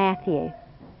account of Matthew.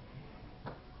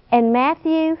 And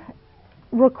Matthew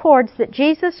records that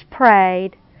Jesus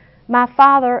prayed, my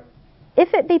Father,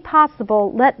 if it be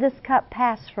possible, let this cup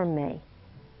pass from me.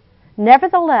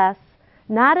 Nevertheless,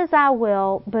 not as I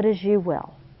will, but as you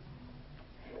will.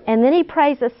 And then he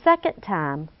prays a second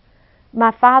time,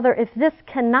 my Father, if this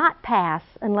cannot pass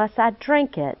unless I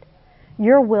drink it,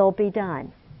 your will be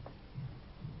done.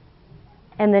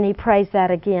 And then he prays that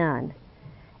again.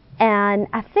 And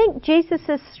I think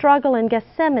Jesus' struggle in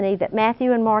Gethsemane that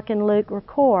Matthew and Mark and Luke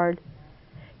record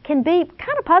can be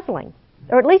kind of puzzling,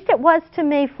 or at least it was to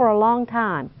me for a long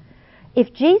time.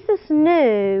 If Jesus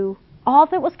knew all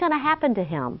that was going to happen to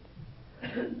him,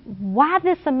 why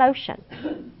this emotion?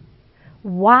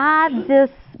 Why this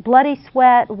bloody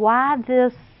sweat? Why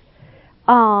this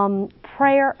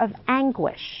prayer of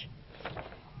anguish?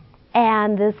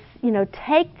 And this,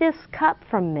 take this cup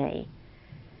from me.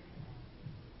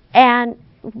 And,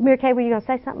 Mary Kay, were you going to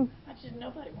say something? I just,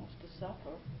 nobody wants to suffer.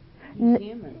 He's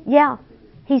human. Yeah,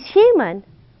 he's human.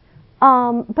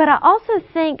 But I also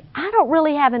think I don't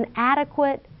really have an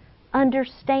adequate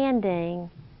understanding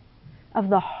of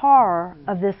the horror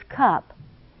of this cup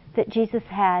that Jesus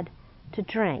had to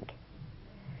drink.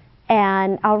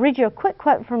 And I'll read you a quick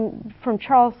quote from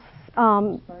Charles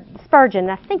Spurgeon.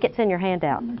 I think it's in your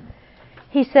handout.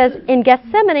 He says, in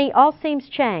Gethsemane all seems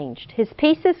changed. His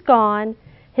peace is gone.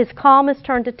 His calm is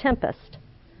turned to tempest.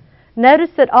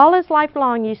 Notice that all his life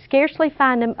long you scarcely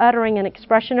find him uttering an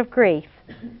expression of grief.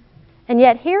 And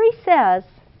yet here he says,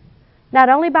 not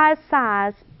only by his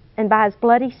sighs and by his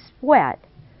bloody sweat,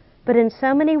 but in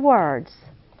so many words,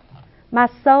 my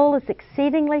soul is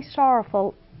exceedingly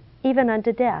sorrowful, even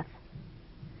unto death.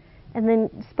 And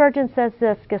then Spurgeon says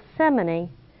this, Gethsemane,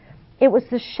 it was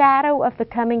the shadow of the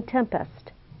coming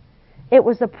tempest. It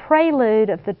was a prelude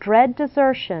of the dread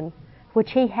desertion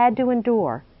which he had to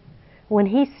endure when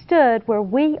he stood where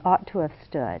we ought to have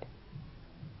stood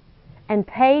and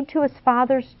paid to his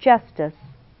Father's justice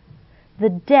the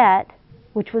debt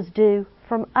which was due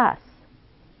from us.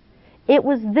 It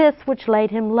was this which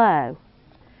laid him low,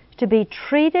 to be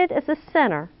treated as a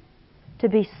sinner, to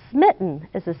be smitten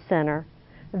as a sinner,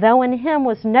 though in him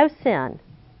was no sin.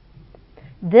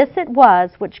 This it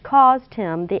was which caused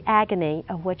him the agony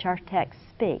of which our texts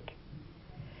speak.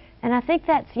 And I think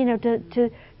that's,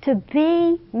 to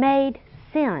be made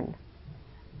sin.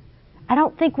 I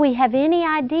don't think we have any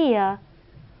idea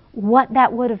what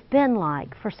that would have been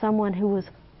like for someone who was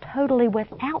totally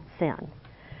without sin.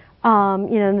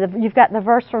 You've got the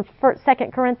verse from 2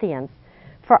 Corinthians.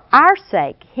 For our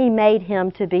sake he made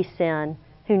him to be sin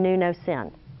who knew no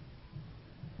sin,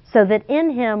 so that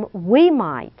in him we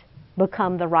might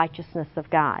become the righteousness of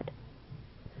God.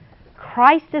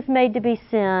 Christ is made to be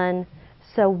sin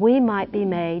so we might be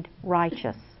made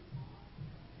righteous.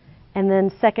 And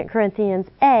then 2 Corinthians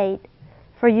 8,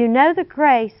 for you know the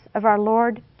grace of our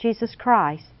Lord Jesus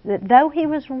Christ, that though he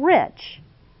was rich,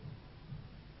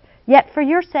 yet for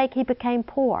your sake he became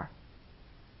poor.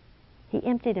 He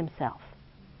emptied himself,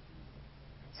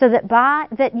 so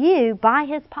that you, by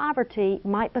his poverty,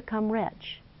 might become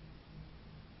rich.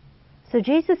 So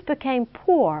Jesus became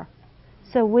poor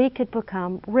so we could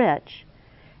become rich.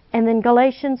 And then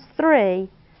Galatians 3,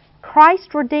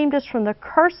 Christ redeemed us from the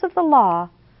curse of the law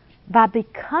by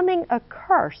becoming a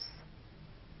curse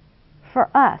for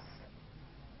us.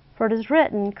 For it is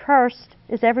written, cursed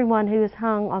is everyone who is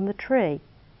hung on the tree.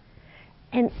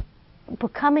 And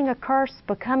becoming a curse,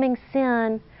 becoming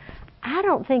sin, I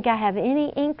don't think I have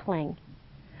any inkling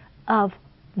of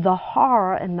the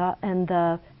horror and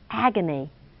the agony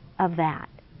of that.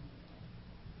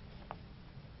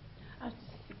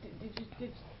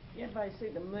 Did anybody see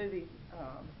the movie?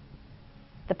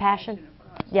 The Passion?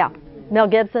 of Christ? Yeah. Mel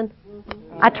Gibson?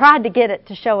 I tried to get it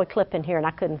to show a clip in here and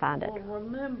I couldn't find it. Well,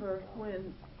 remember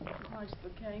when Christ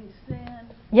became sin?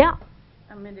 Yeah.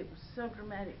 I mean, it was so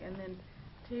dramatic, and then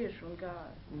tears from God.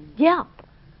 Yeah.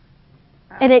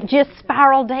 And it just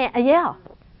spiraled down. Yeah.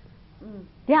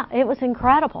 Yeah, it was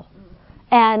incredible.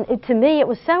 And to me, it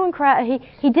was so incredible.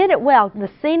 He did it well. The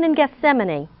scene in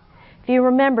Gethsemane, if you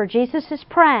remember, Jesus is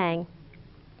praying,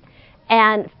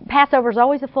 and Passover is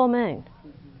always a full moon.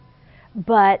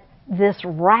 But this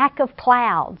rack of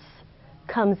clouds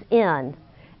comes in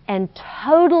and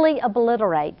totally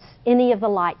obliterates any of the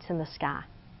lights in the sky.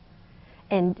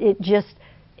 And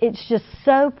it's just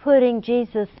so putting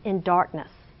Jesus in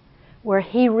darkness, where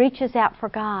he reaches out for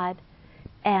God,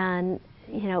 and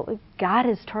God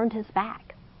has turned his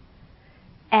back.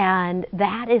 And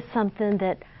that is something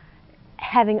that,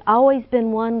 having always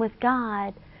been one with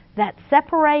God, that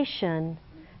separation,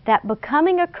 that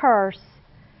becoming a curse,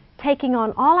 taking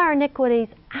on all our iniquities,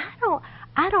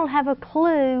 I don't have a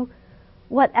clue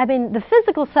the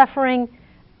physical suffering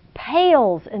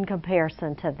pales in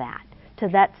comparison to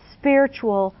that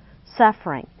spiritual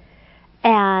suffering.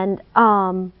 And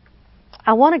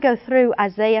I want to go through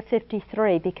Isaiah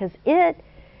 53 because it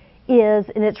is,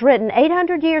 and it's written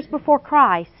 800 years before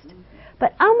Christ,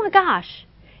 but oh my gosh,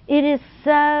 it is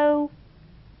so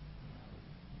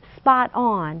spot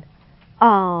on.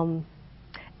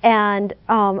 And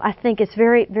I think it's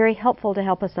very, very helpful to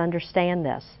help us understand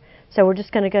this. So we're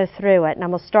just going to go through it, and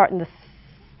I'm going to start in the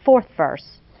 4th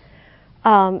verse.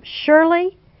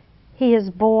 Surely he has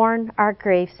borne our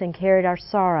griefs and carried our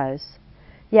sorrows,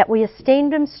 yet we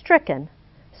esteemed him stricken,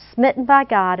 smitten by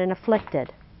God, and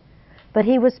afflicted. But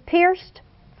he was pierced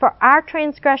for our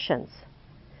transgressions.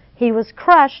 He was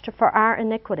crushed for our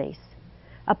iniquities.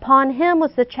 Upon him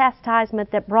was the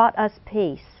chastisement that brought us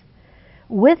peace.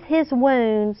 With his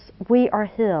wounds we are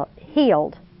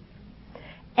healed.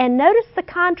 And notice the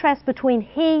contrast between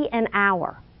he and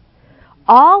our.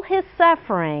 All his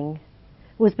suffering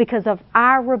was because of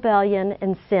our rebellion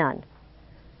and sin.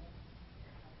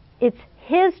 It's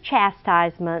his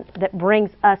chastisement that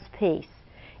brings us peace.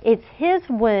 It's his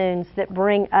wounds that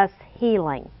bring us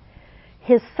healing.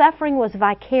 His suffering was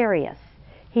vicarious.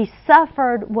 He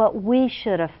suffered what we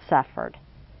should have suffered.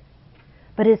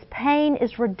 But his pain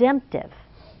is redemptive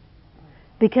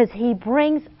because he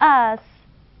brings us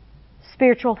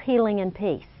spiritual healing and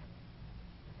peace.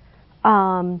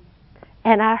 And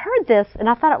I heard this, and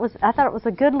I thought it was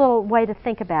a good little way to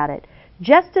think about it.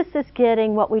 Justice is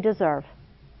getting what we deserve.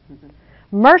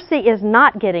 Mercy is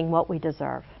not getting what we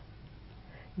deserve.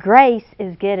 Grace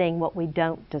is getting what we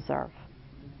don't deserve.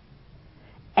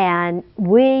 And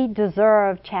we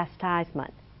deserve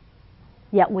chastisement,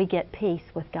 yet we get peace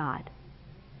with God.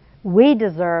 We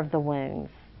deserve the wounds,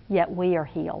 yet we are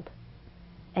healed.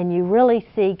 And you really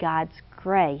see God's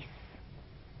grace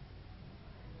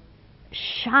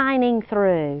shining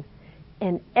through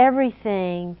in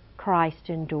everything Christ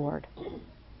endured.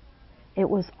 It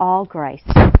was all grace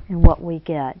in what we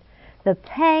get. The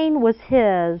pain was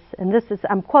His, and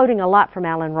I'm quoting a lot from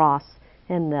Alan Ross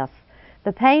in this.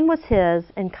 The pain was His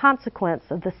in consequence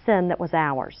of the sin that was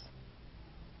ours.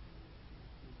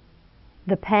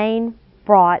 The pain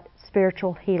brought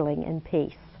spiritual healing and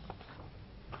peace.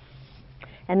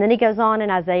 And then he goes on in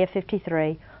Isaiah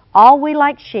 53, all we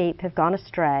like sheep have gone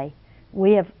astray.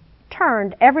 We have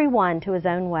turned every one to his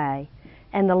own way,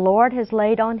 and the Lord has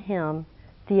laid on Him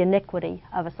the iniquity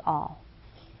of us all.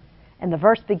 And the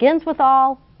verse begins with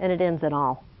all, and it ends in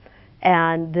all.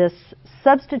 And this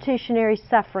substitutionary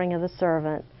suffering of the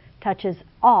servant touches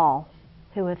all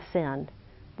who have sinned,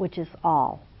 which is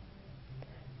all.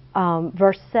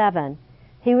 Verse 7,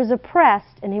 He was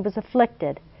oppressed and He was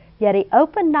afflicted, yet He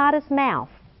opened not His mouth,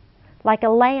 like a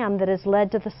lamb that is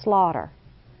led to the slaughter,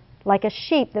 like a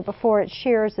sheep that before its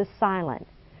shearers is silent.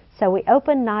 So He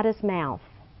opened not His mouth.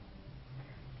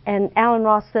 And Alan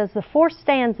Ross says the fourth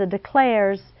stanza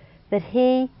declares that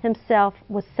He Himself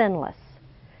was sinless,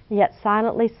 yet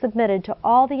silently submitted to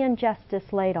all the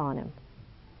injustice laid on Him.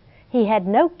 He had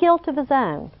no guilt of His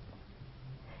own,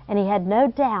 and He had no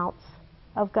doubts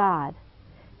of God.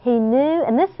 He knew,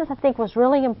 and this I think was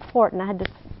really important, I had to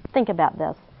think about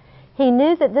this. He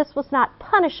knew that this was not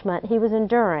punishment He was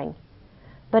enduring,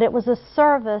 but it was a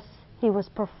service He was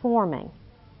performing.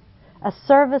 A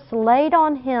service laid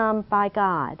on Him by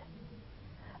God.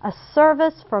 A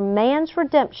service for man's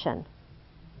redemption.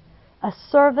 A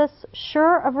service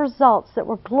sure of results that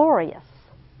were glorious.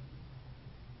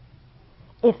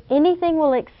 If anything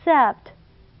will accept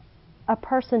a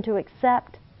person to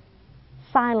accept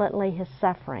silently his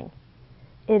suffering,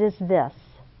 it is this,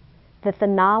 that the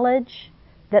knowledge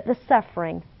that the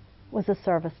suffering was a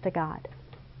service to God.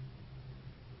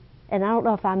 And I don't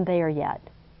know if I'm there yet,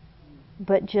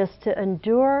 but just to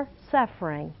endure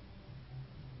suffering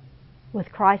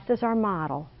with Christ as our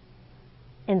model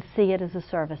and see it as a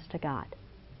service to God.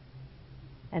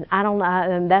 And I don't know,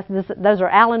 and those are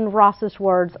Alan Ross's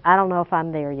words. I don't know if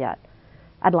I'm there yet.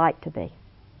 I'd like to be.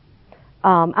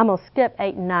 I'm going to skip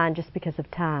 8 and 9 just because of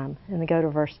time and then go to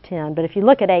verse 10. But if you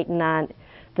look at 8 and 9,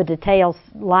 the details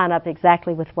line up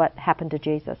exactly with what happened to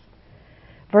Jesus.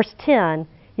 Verse 10,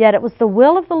 yet it was the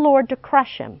will of the Lord to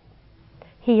crush Him.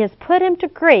 He has put Him to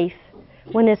grief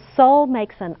when His soul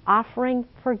makes an offering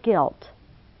for guilt.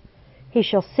 He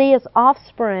shall see His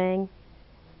offspring.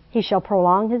 He shall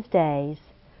prolong His days.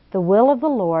 The will of the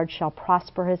Lord shall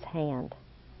prosper His hand.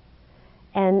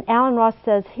 And Alan Ross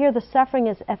says here the suffering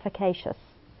is efficacious.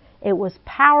 It was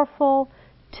powerful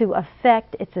to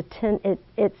affect its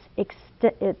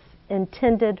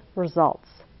intended results.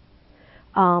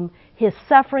 His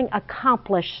suffering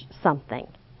accomplished something.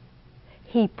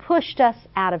 He pushed us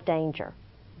out of danger.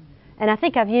 And I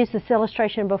think I've used this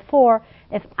illustration before.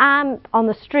 If I'm on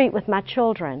the street with my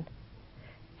children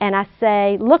and I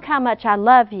say, look how much I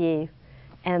love you,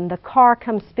 and the car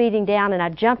comes speeding down and I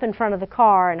jump in front of the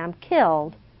car and I'm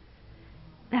killed,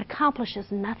 that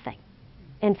accomplishes nothing.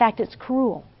 In fact, it's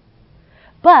cruel.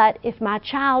 But if my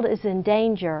child is in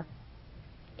danger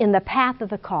in the path of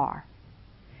the car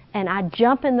and I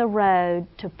jump in the road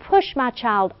to push my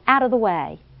child out of the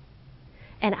way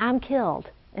and I'm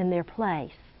killed in their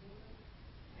place,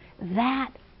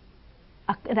 that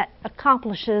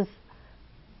accomplishes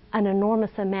an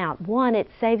enormous amount. One, it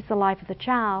saves the life of the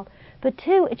child, but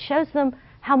two, it shows them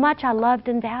how much I loved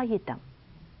and valued them.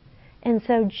 And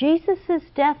so Jesus'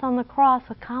 death on the cross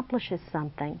accomplishes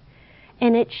something,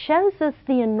 and it shows us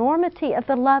the enormity of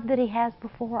the love that He has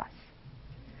before us.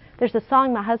 There's a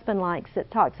song my husband likes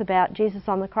that talks about Jesus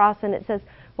on the cross, and it says,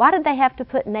 why did they have to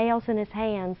put nails in His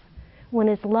hands when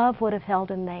His love would have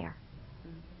held Him there?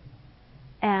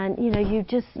 And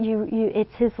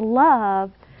it's His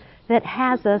love that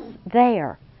has us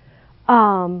there.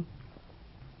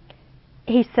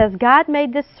 He says, God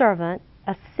made this servant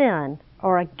a sin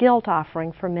or a guilt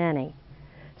offering for many,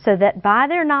 so that by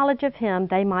their knowledge of Him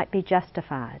they might be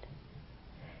justified.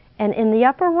 And in the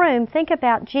upper room, think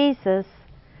about Jesus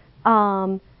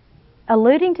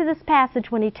alluding to this passage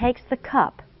when He takes the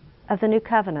cup of the new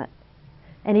covenant.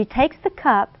 And he takes the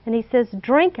cup and he says,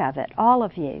 drink of it, all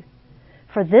of you.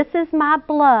 For this is my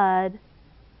blood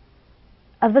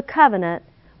of the covenant,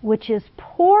 which is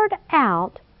poured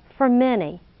out for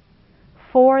many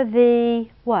for the,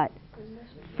 what?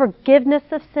 Forgiveness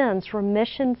of sins,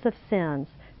 remissions of sins.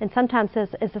 And sometimes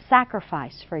as a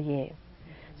sacrifice for you.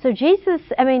 So Jesus,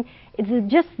 I mean,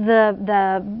 it's just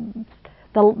the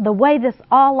way this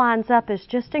all lines up is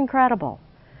just incredible.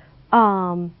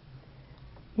 So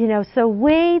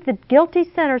we, the guilty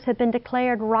sinners, have been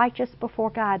declared righteous before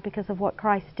God because of what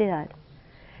Christ did.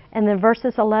 And then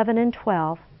verses 11 and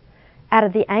 12, out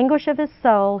of the anguish of his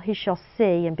soul he shall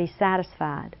see and be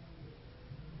satisfied.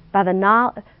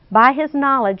 By his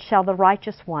knowledge shall the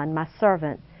righteous one, my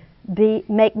servant,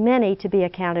 make many to be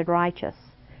accounted righteous,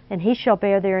 and he shall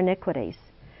bear their iniquities.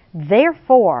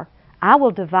 Therefore I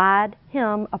will divide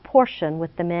him a portion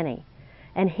with the many,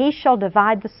 and he shall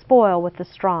divide the spoil with the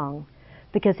strong,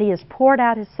 because he has poured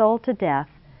out his soul to death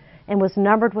and was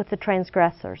numbered with the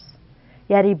transgressors.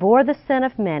 Yet he bore the sin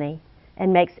of many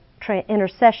and makes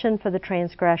intercession for the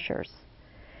transgressors.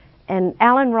 And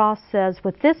Alan Ross says,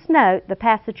 with this note, the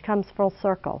passage comes full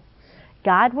circle.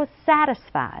 God was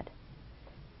satisfied,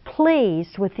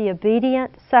 pleased with the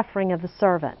obedient suffering of the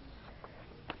servant,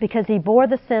 because he bore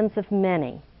the sins of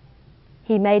many.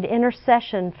 He made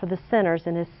intercession for the sinners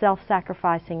in his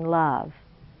self-sacrificing love.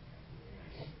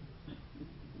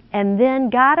 And then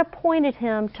God appointed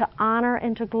him to honor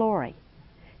and to glory.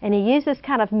 And he uses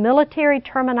kind of military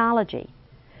terminology,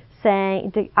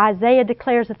 saying, Isaiah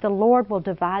declares that the Lord will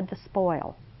divide the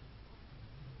spoil,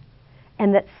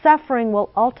 and that suffering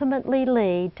will ultimately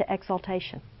lead to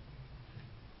exaltation.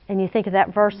 And you think of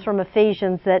that verse from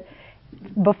Ephesians, that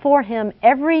before him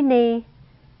every knee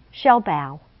shall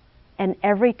bow and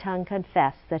every tongue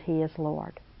confess that he is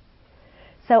Lord.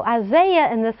 So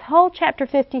Isaiah, in this whole chapter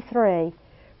 53,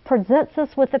 presents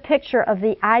us with a picture of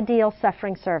the ideal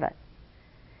suffering servant.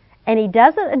 And he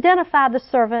doesn't identify the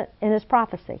servant in his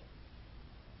prophecy.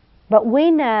 But we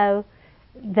who know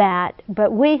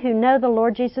the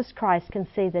Lord Jesus Christ can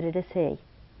see that it is he.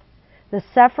 The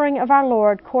suffering of our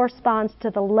Lord corresponds to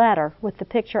the letter with the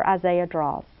picture Isaiah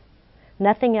draws.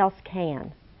 Nothing else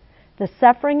can. The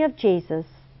suffering of Jesus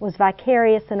was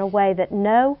vicarious in a way that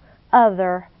no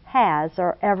other has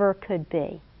or ever could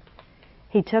be.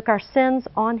 He took our sins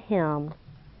on him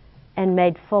and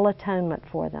made full atonement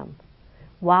for them.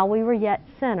 While we were yet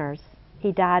sinners,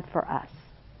 he died for us.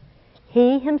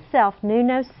 He himself knew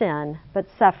no sin, but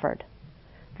suffered,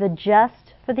 the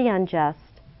just for the unjust,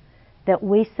 that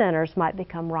we sinners might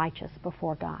become righteous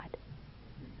before God.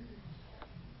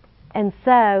 And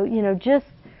so, just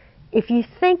if you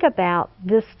think about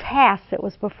this task that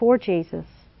was before Jesus,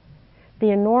 the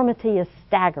enormity is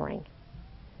staggering.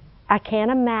 I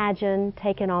can't imagine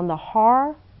taking on the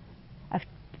horror of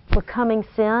becoming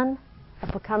sin,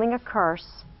 of becoming a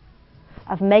curse,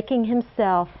 of making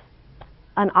himself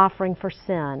an offering for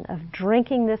sin, of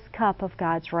drinking this cup of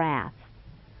God's wrath.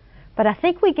 But I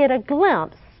think we get a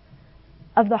glimpse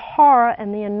of the horror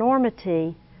and the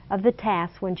enormity of the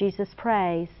task when Jesus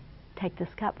prays, take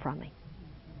this cup from me.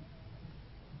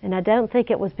 And I don't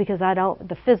think it was because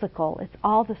the physical, it's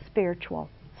all the spiritual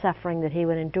suffering that he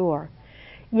would endure.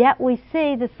 Yet we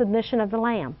see the submission of the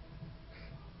Lamb.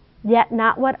 Yet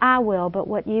not what I will, but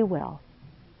what you will.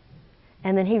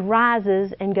 And then he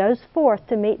rises and goes forth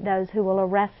to meet those who will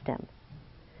arrest him.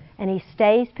 And he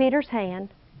stays Peter's hand,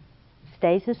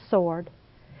 stays his sword,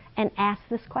 and asks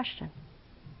this question.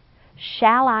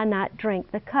 Shall I not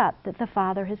drink the cup that the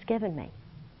Father has given me?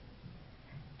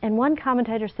 And one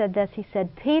commentator said this. He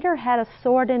said, Peter had a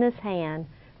sword in his hand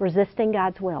resisting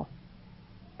God's will.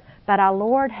 But our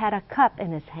Lord had a cup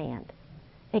in his hand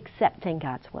accepting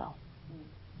God's will.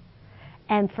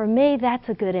 And for me, that's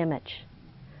a good image.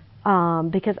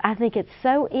 Because I think it's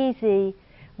so easy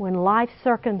when life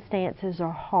circumstances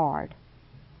are hard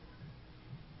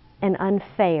and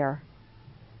unfair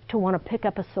to want to pick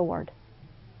up a sword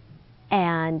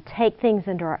and take things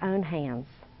into our own hands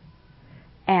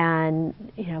and,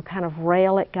 kind of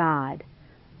rail at God.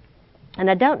 And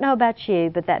I don't know about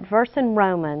you, but that verse in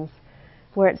Romans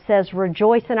where it says,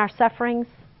 rejoice in our sufferings,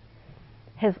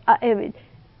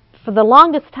 for the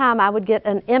longest time I would get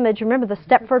an image, remember the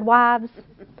Stepford Wives?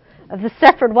 Of the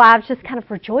Stepford Wives just kind of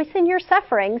rejoice in your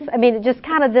sufferings. I mean, it just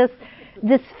kind of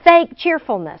this fake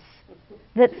cheerfulness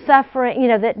that suffering,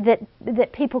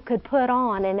 that people could put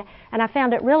on. And I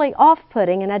found it really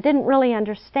off-putting, and I didn't really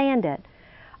understand it.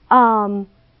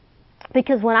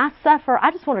 Because when I suffer,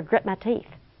 I just want to grit my teeth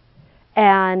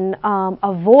and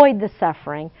avoid the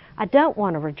suffering. I don't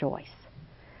want to rejoice.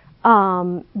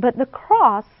 But the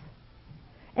cross,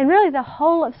 and really the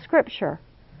whole of Scripture,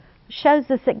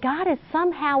 shows us that God is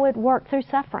somehow at work through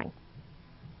suffering.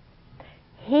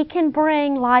 He can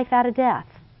bring life out of death.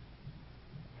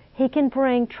 He can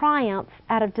bring triumph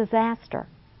out of disaster.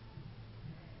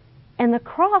 And the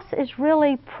cross is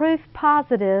really proof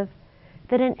positive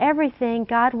that in everything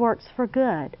God works for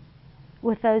good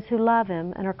with those who love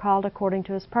Him and are called according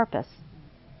to His purpose.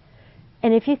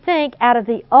 And if you think out of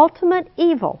the ultimate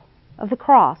evil of the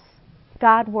cross,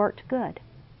 God worked good.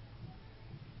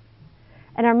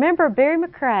 And I remember Barry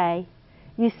McRae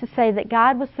used to say that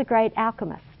God was the great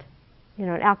alchemist. You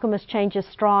know, an alchemist changes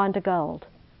straw into gold.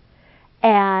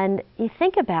 And you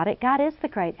think about it, God is the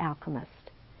great alchemist.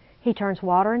 He turns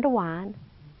water into wine.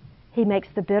 He makes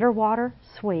the bitter water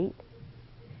sweet.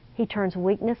 He turns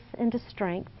weakness into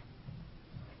strength.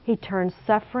 He turns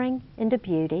suffering into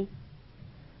beauty,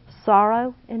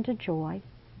 sorrow into joy,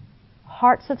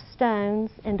 hearts of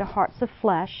stones into hearts of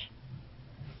flesh.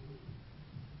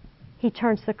 He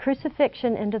turns the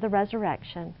crucifixion into the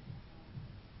resurrection,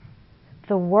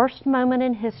 the worst moment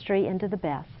in history into the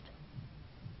best,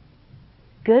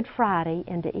 Good Friday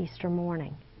into Easter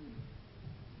morning.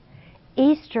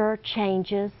 Easter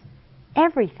changes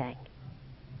everything.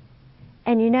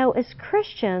 And you know, as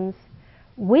Christians,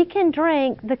 we can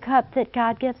drink the cup that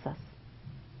God gives us,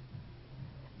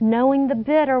 knowing the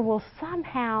bitter will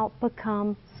somehow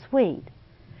become sweet.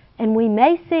 And we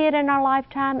may see it in our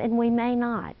lifetime and we may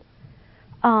not.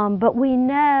 But we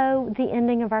know the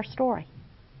ending of our story.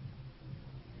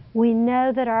 We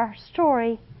know that our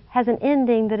story has an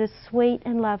ending that is sweet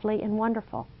and lovely and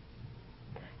wonderful.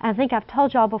 I think I've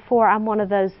told y'all before, I'm one of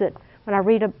those that when I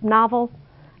read a novel,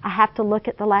 I have to look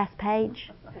at the last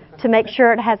page to make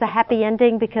sure it has a happy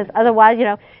ending, because otherwise, you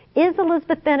know, is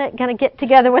Elizabeth Bennet going to get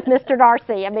together with Mr.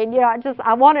 Darcy? I mean, you know,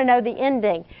 I want to know the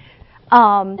ending.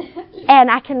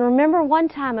 And I can remember one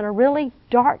time in a really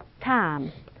dark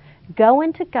time,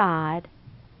 going to God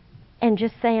and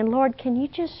just saying, Lord, can you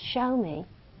just show me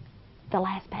the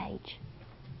last page?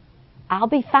 I'll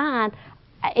be fine.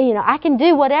 You know, I can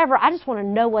do whatever. I just want to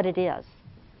know what it is.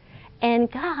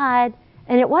 And God,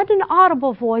 and it wasn't an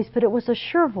audible voice, but it was a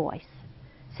sure voice,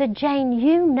 said, Jane,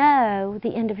 you know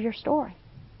the end of your story.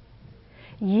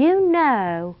 You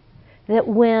know that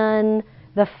when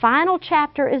the final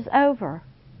chapter is over,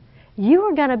 you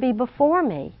are going to be before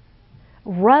me,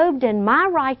 robed in my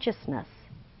righteousness,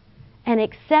 and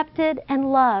accepted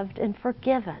and loved and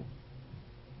forgiven.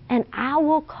 And I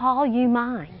will call you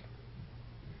mine.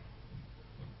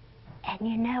 And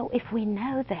you know, if we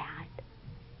know that,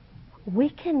 we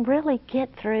can really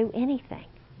get through anything.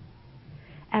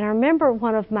 And I remember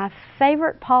one of my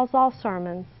favorite Paul Zahl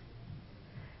sermons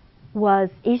was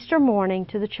Easter morning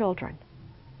to the children.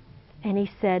 And he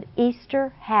said,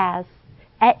 Easter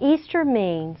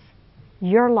means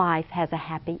your life has a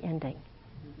happy ending.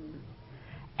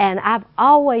 And I've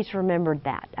always remembered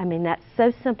that. I mean, that's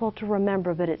so simple to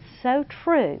remember, but it's so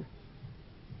true.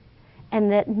 And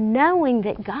that knowing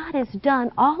that God has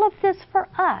done all of this for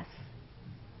us,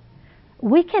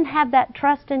 we can have that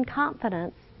trust and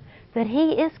confidence that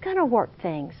He is going to work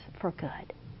things for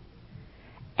good.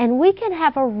 And we can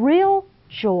have a real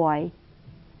joy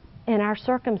in our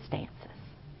circumstances.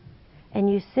 And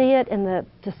you see it in the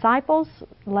disciples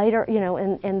later, you know,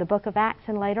 in the book of Acts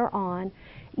and later on.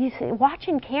 You see,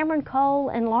 watching Cameron Cole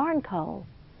and Lauren Cole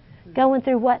going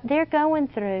through what they're going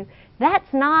through,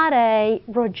 that's not a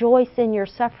rejoice in your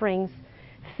sufferings,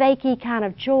 fakey kind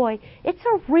of joy. It's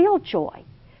a real joy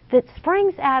that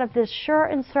springs out of this sure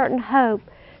and certain hope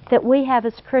that we have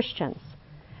as Christians.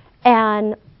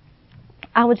 And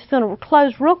I was just going to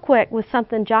close real quick with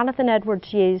something Jonathan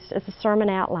Edwards used as a sermon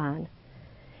outline.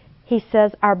 He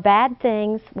says, our bad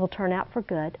things will turn out for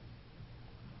good.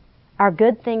 Our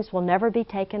good things will never be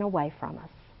taken away from us.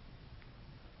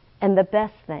 And the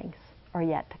best things are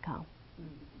yet to come.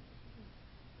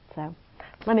 So,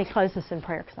 let me close this in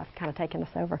prayer because I've kind of taken this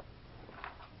over.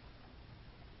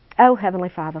 Oh, Heavenly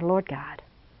Father, Lord God,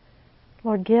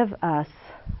 Lord, give us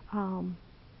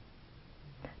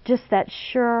just that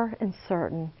sure and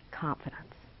certain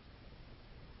confidence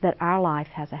that our life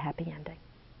has a happy ending,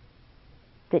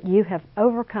 that you have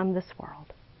overcome this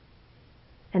world,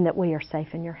 and that we are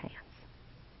safe in your hands.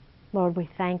 Lord, we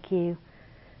thank you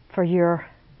for your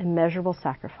immeasurable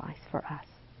sacrifice for us.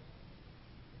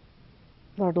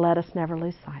 Lord, let us never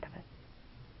lose sight of it.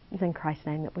 It's in Christ's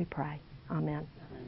name that we pray. Amen.